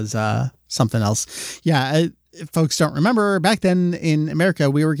was something else. Yeah, if folks don't remember, back then in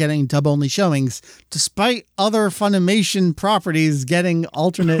America, we were getting dub-only showings, despite other Funimation properties getting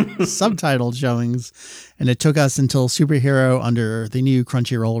alternate subtitled showings. And it took us until Superhero under the new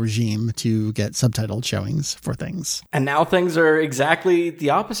Crunchyroll regime to get subtitled showings for things. And now things are exactly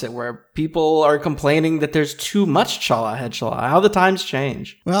the opposite, where people are complaining that there's too much Chala Head. How the times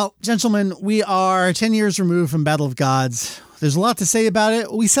change. Well, gentlemen, we are 10 years removed from Battle of Gods. There's a lot to say about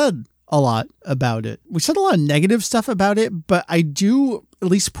it. We said a lot about it. We said a lot of negative stuff about it, but I do, at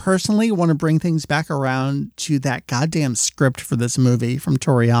least personally, want to bring things back around to that goddamn script for this movie from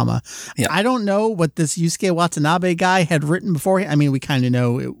Toriyama. Yeah. I don't know what this Yusuke Watanabe guy had written before. I mean, we kind of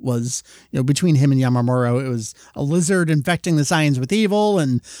know it was, between him and Yamamuro, it was a lizard infecting the Saiyans with evil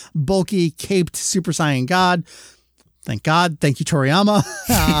and bulky, caped Super Saiyan God. Thank God. Thank you, Toriyama.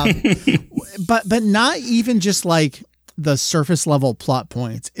 But not even just like the surface level plot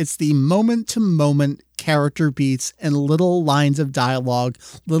points. It's the moment to moment character beats and little lines of dialogue,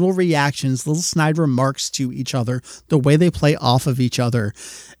 little reactions, little snide remarks to each other, the way they play off of each other.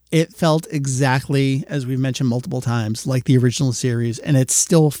 It felt exactly, as we've mentioned multiple times, like the original series, and it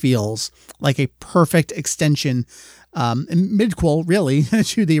still feels like a perfect extension, midquel really,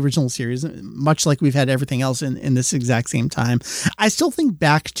 to the original series, much like we've had everything else in this exact same time. I still think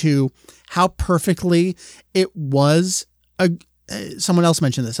back to how perfectly it was someone else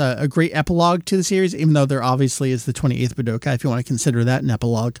mentioned this, a great epilogue to the series, even though there obviously is the 28th Budokai, if you want to consider that an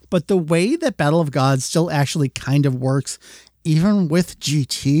epilogue. But the way that Battle of Gods still actually kind of works, even with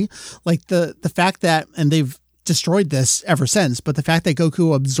GT, like the fact that, and they've destroyed this ever since, but the fact that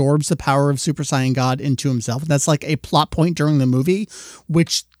Goku absorbs the power of Super Saiyan God into himself, that's like a plot point during the movie,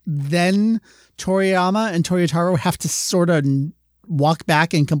 which then Toriyama and Toyotaro have to sort of walk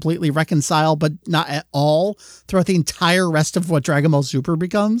back and completely reconcile, but not at all throughout the entire rest of what Dragon Ball Super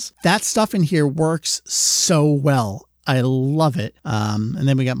becomes. That stuff in here works so well. I love it. And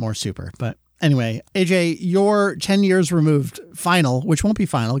then we got more Super. But anyway, AJ, your 10 years removed final, which won't be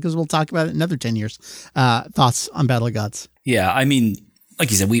final because we'll talk about it in another 10 years. Thoughts on Battle of Gods? Yeah, I mean,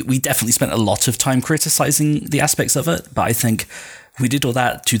 like you said, we definitely spent a lot of time criticizing the aspects of it, but I think we did all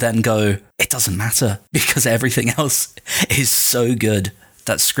that to then go, it doesn't matter because everything else is so good.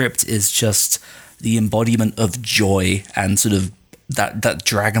 That script is just the embodiment of joy and sort of that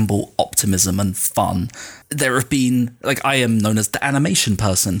Dragon Ball optimism and fun. There have been, like, I am known as the animation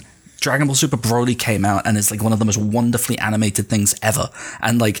person. Dragon Ball Super Broly came out and is like one of the most wonderfully animated things ever.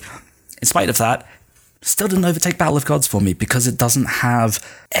 And like, in spite of that, still didn't overtake Battle of Gods for me because it doesn't have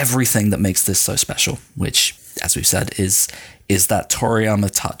everything that makes this so special, which, as we've said, is that Toriyama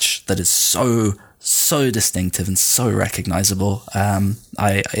touch that is so distinctive and so recognizable.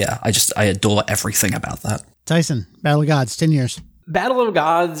 I adore everything about that. Tyson, Battle of Gods, 10 years. Battle of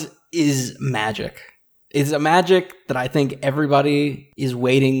Gods is magic. It's a magic that I think everybody is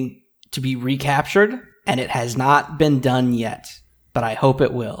waiting to be recaptured, and it has not been done yet, but I hope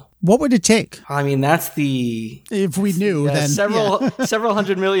it will. What would it take? I mean, that's the... If we knew, then... Several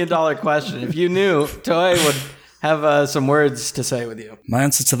 $100 million question. If you knew, Toei would have some words to say with you. My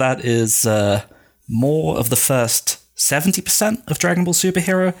answer to that is more of the first 70% of Dragon Ball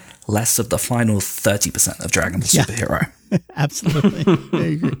Superhero, less of the final 30% of Dragon Ball Superhero. Absolutely. I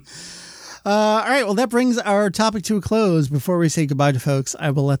agree. All right, well, that brings our topic to a close. Before we say goodbye to folks, I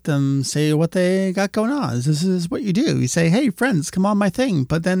will let them say what they got going on. This is what you do. You say, hey, friends, come on my thing,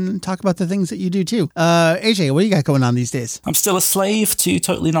 but then talk about the things that you do too. AJ, what do you got going on these days? I'm still a slave to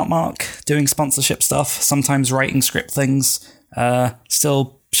Totally Not Mark, doing sponsorship stuff, sometimes writing script things,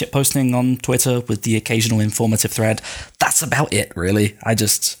 still shitposting on Twitter with the occasional informative thread. That's about it, really. I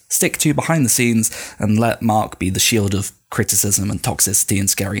just stick to behind the scenes and let Mark be the shield of criticism and toxicity and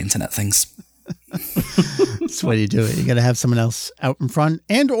scary internet things. That's the way you do it. You got to have someone else out in front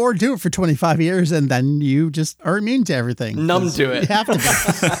and or do it for 25 years and then you just are immune to everything. Numb to it. You have to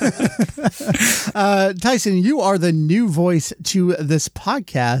be. Tyson, you are the new voice to this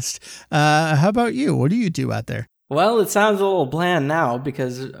podcast. How about you? What do you do out there? Well, it sounds a little bland now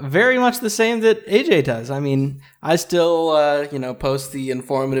because very much the same that AJ does. I mean, I still, post the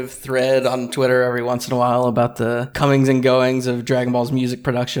informative thread on Twitter every once in a while about the comings and goings of Dragon Ball's music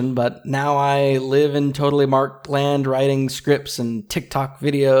production, but now I live in totally Mark land writing scripts and TikTok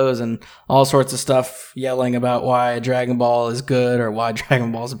videos and all sorts of stuff yelling about why Dragon Ball is good or why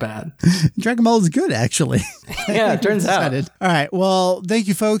Dragon Ball is bad. Dragon Ball is good, actually. Yeah, it turns out. All right. Well, thank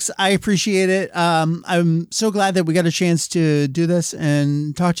you, folks. I appreciate it. I'm so glad that we got a chance to do this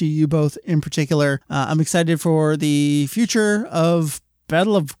and talk to you both in particular. I'm excited for the future of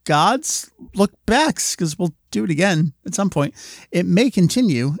Battle of Gods look backs because we'll do it again at some point. It may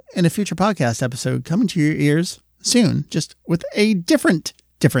continue in a future podcast episode coming to your ears soon, just with a different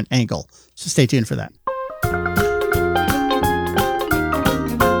angle. So stay tuned for that.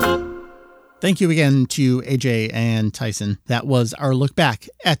 Thank you again to AJ and Tyson. That was our look back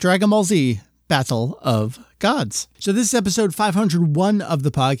at Dragon Ball Z Battle of Gods. So this is episode 501 of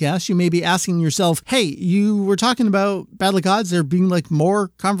the podcast. You may be asking yourself, hey, you were talking about Battle of Gods, there being like more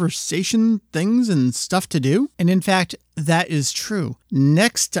conversation things and stuff to do. And in fact, that is true.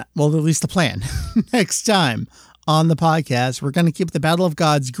 Next, well, at least the plan. Next time on the podcast, we're going to keep the Battle of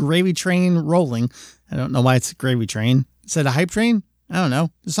Gods gravy train rolling. I don't know why it's a gravy train. Is it a hype train? I don't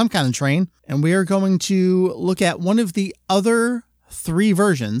know. There's some kind of train. And we are going to look at one of the other three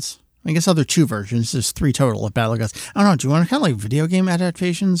versions. I guess other two versions. There's three total of Battle of Gods. I don't know. Do you want to kind of like video game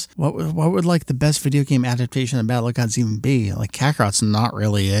adaptations? What would like the best video game adaptation of Battle of Gods even be? Like Kakarot's not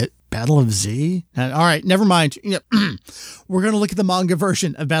really it. Battle of Z? All right, never mind. We're going to look at the manga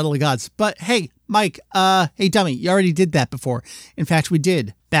version of Battle of Gods. But hey, Mike, hey, dummy, you already did that before. In fact, we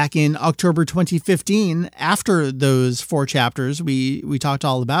did. Back in October 2015, after those 4 chapters, we talked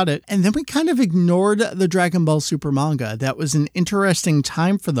all about it. And then we kind of ignored the Dragon Ball Super manga. That was an interesting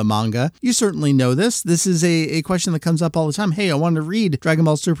time for the manga. You certainly know this. This is a question that comes up all the time. Hey, I want to read Dragon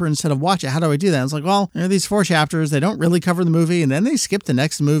Ball Super instead of watch it. How do I do that? I was like, well, there are these 4 chapters. They don't really cover the movie. And then they skip the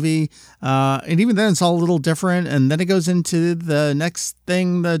next movie. And even then, it's all a little different. And then it goes into the next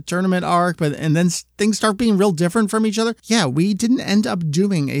thing, the tournament arc. And then things start being real different from each other. Yeah, we didn't end up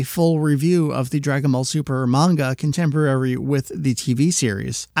doing a full review of the Dragon Ball Super manga contemporary with the TV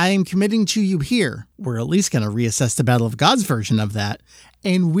series. I am committing to you here. We're at least going to reassess the Battle of Gods version of that,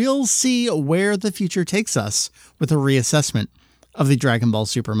 and we'll see where the future takes us with a reassessment of the Dragon Ball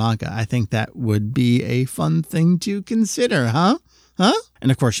Super manga. I think that would be a fun thing to consider, huh?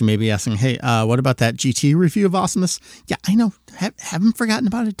 And of course, you may be asking, hey, what about that GT review of Awesomeness? Yeah, I know. Haven't forgotten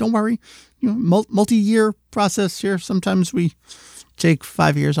about it. Don't worry. Multi-year process here. Sometimes we take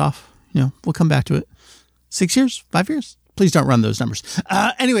 5 years off. We'll come back to it. 6 years? 5 years? Please don't run those numbers.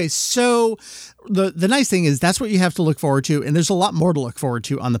 Anyway, so the nice thing is that's what you have to look forward to. And there's a lot more to look forward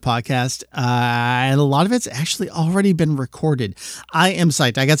to on the podcast. And a lot of it's actually already been recorded. I am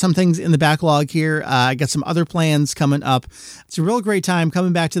psyched. I got some things in the backlog here. I got some other plans coming up. It's a real great time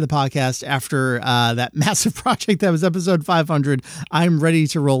coming back to the podcast after that massive project that was episode 500. I'm ready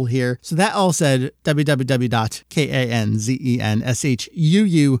to roll here. So that all said,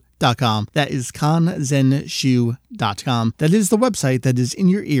 www.kanzenshuu.com. That is kanzenshuu.com. That is the website that is in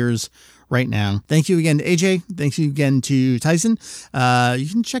your ears right now. Thank you again to AJ. Thank you again to Tyson. You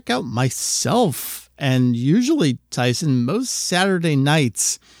can check out myself and usually Tyson most Saturday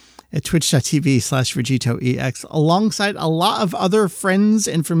nights at twitch.tv/VegettoEX alongside a lot of other friends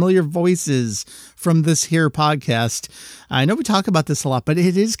and familiar voices from this here podcast. I know we talk about this a lot, but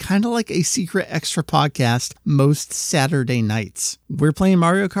it is kind of like a secret extra podcast most Saturday nights. We're playing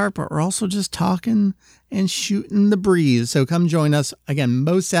Mario Kart, but we're also just talking and shooting the breeze. So come join us again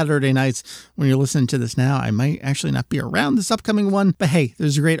most Saturday nights. When you're listening to this now, I might actually not be around this upcoming one, but hey,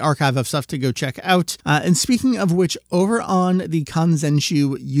 there's a great archive of stuff to go check out. And speaking of which, over on the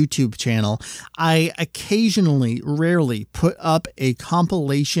Kanzenshuu YouTube channel, I occasionally, rarely put up a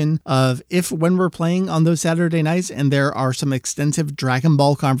compilation of when we're playing on those Saturday nights and there are some extensive Dragon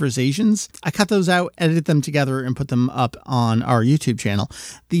Ball conversations. I cut those out, edit them together, and put them up on our YouTube channel.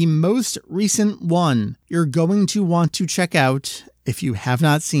 The most recent one you're going to want to check out if you have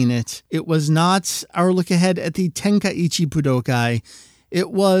not seen it. It was not our look ahead at the Tenkaichi Budokai.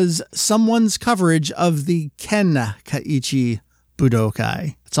 It was someone's coverage of the Kenkaichi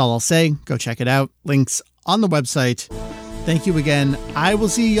Budokai. That's all I'll say. Go check it out. Links on the website. Thank you again. I will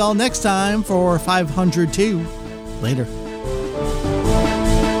see y'all next time for 502. Later.